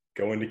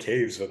go into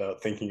caves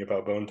without thinking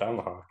about Bone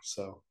Tomahawk.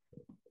 So,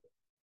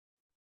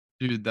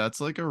 dude, that's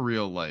like a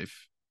real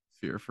life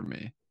fear for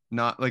me.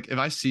 Not like if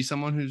I see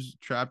someone who's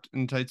trapped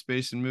in tight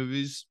space in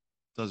movies,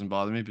 doesn't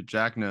bother me, but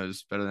Jack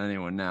knows better than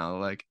anyone now.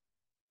 Like,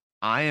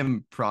 I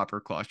am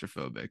proper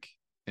claustrophobic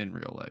in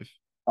real life.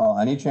 Oh,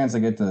 any chance I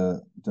get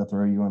to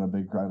throw you in a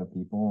big crowd of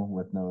people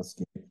with no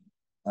escape,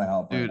 I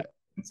help. Dude,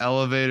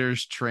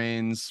 elevators,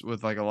 trains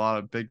with like a lot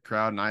of big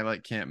crowd, and I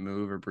like can't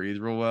move or breathe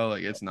real well.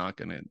 Like, it's not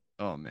gonna.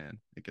 Oh man,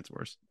 it gets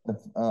worse. If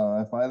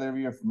either of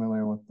you are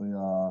familiar with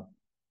the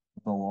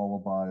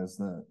lullabies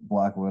that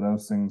Black Widow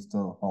sings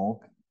to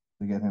Hulk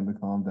to get him to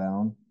calm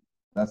down,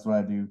 that's what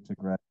I do to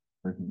Greg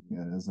where he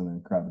is in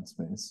a crowded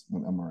space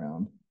when I'm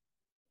around.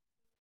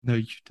 No,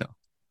 you don't.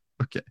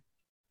 Okay.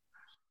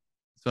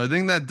 So I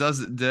think that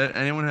does it. Did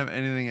anyone have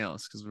anything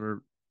else? Because we're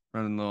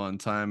running low on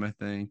time, I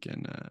think.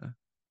 And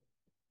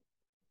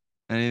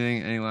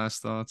any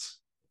last thoughts?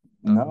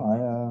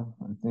 No,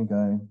 I think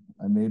I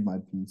made my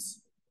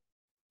piece.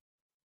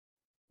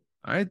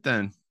 All right,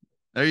 then.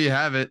 There you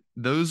have it.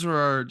 Those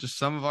were just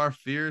some of our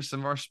fears, some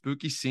of our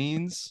spooky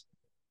scenes.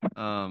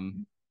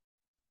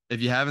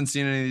 If you haven't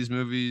seen any of these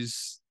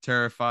movies,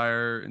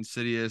 Terrifier,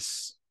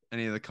 Insidious,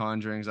 any of the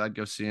Conjurings, I'd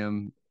go see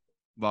them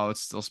while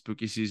it's still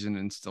spooky season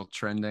and still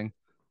trending.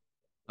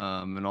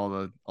 And all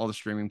the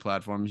streaming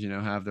platforms,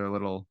 have their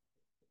little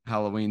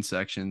Halloween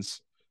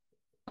sections.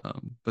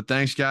 But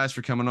thanks guys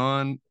for coming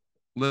on.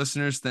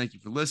 Listeners, thank you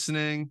for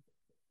listening.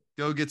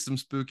 Go get some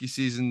spooky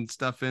season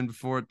stuff in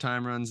before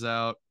time runs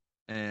out,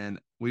 and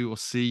we will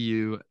see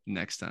you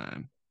next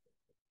time.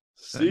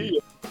 See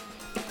ya.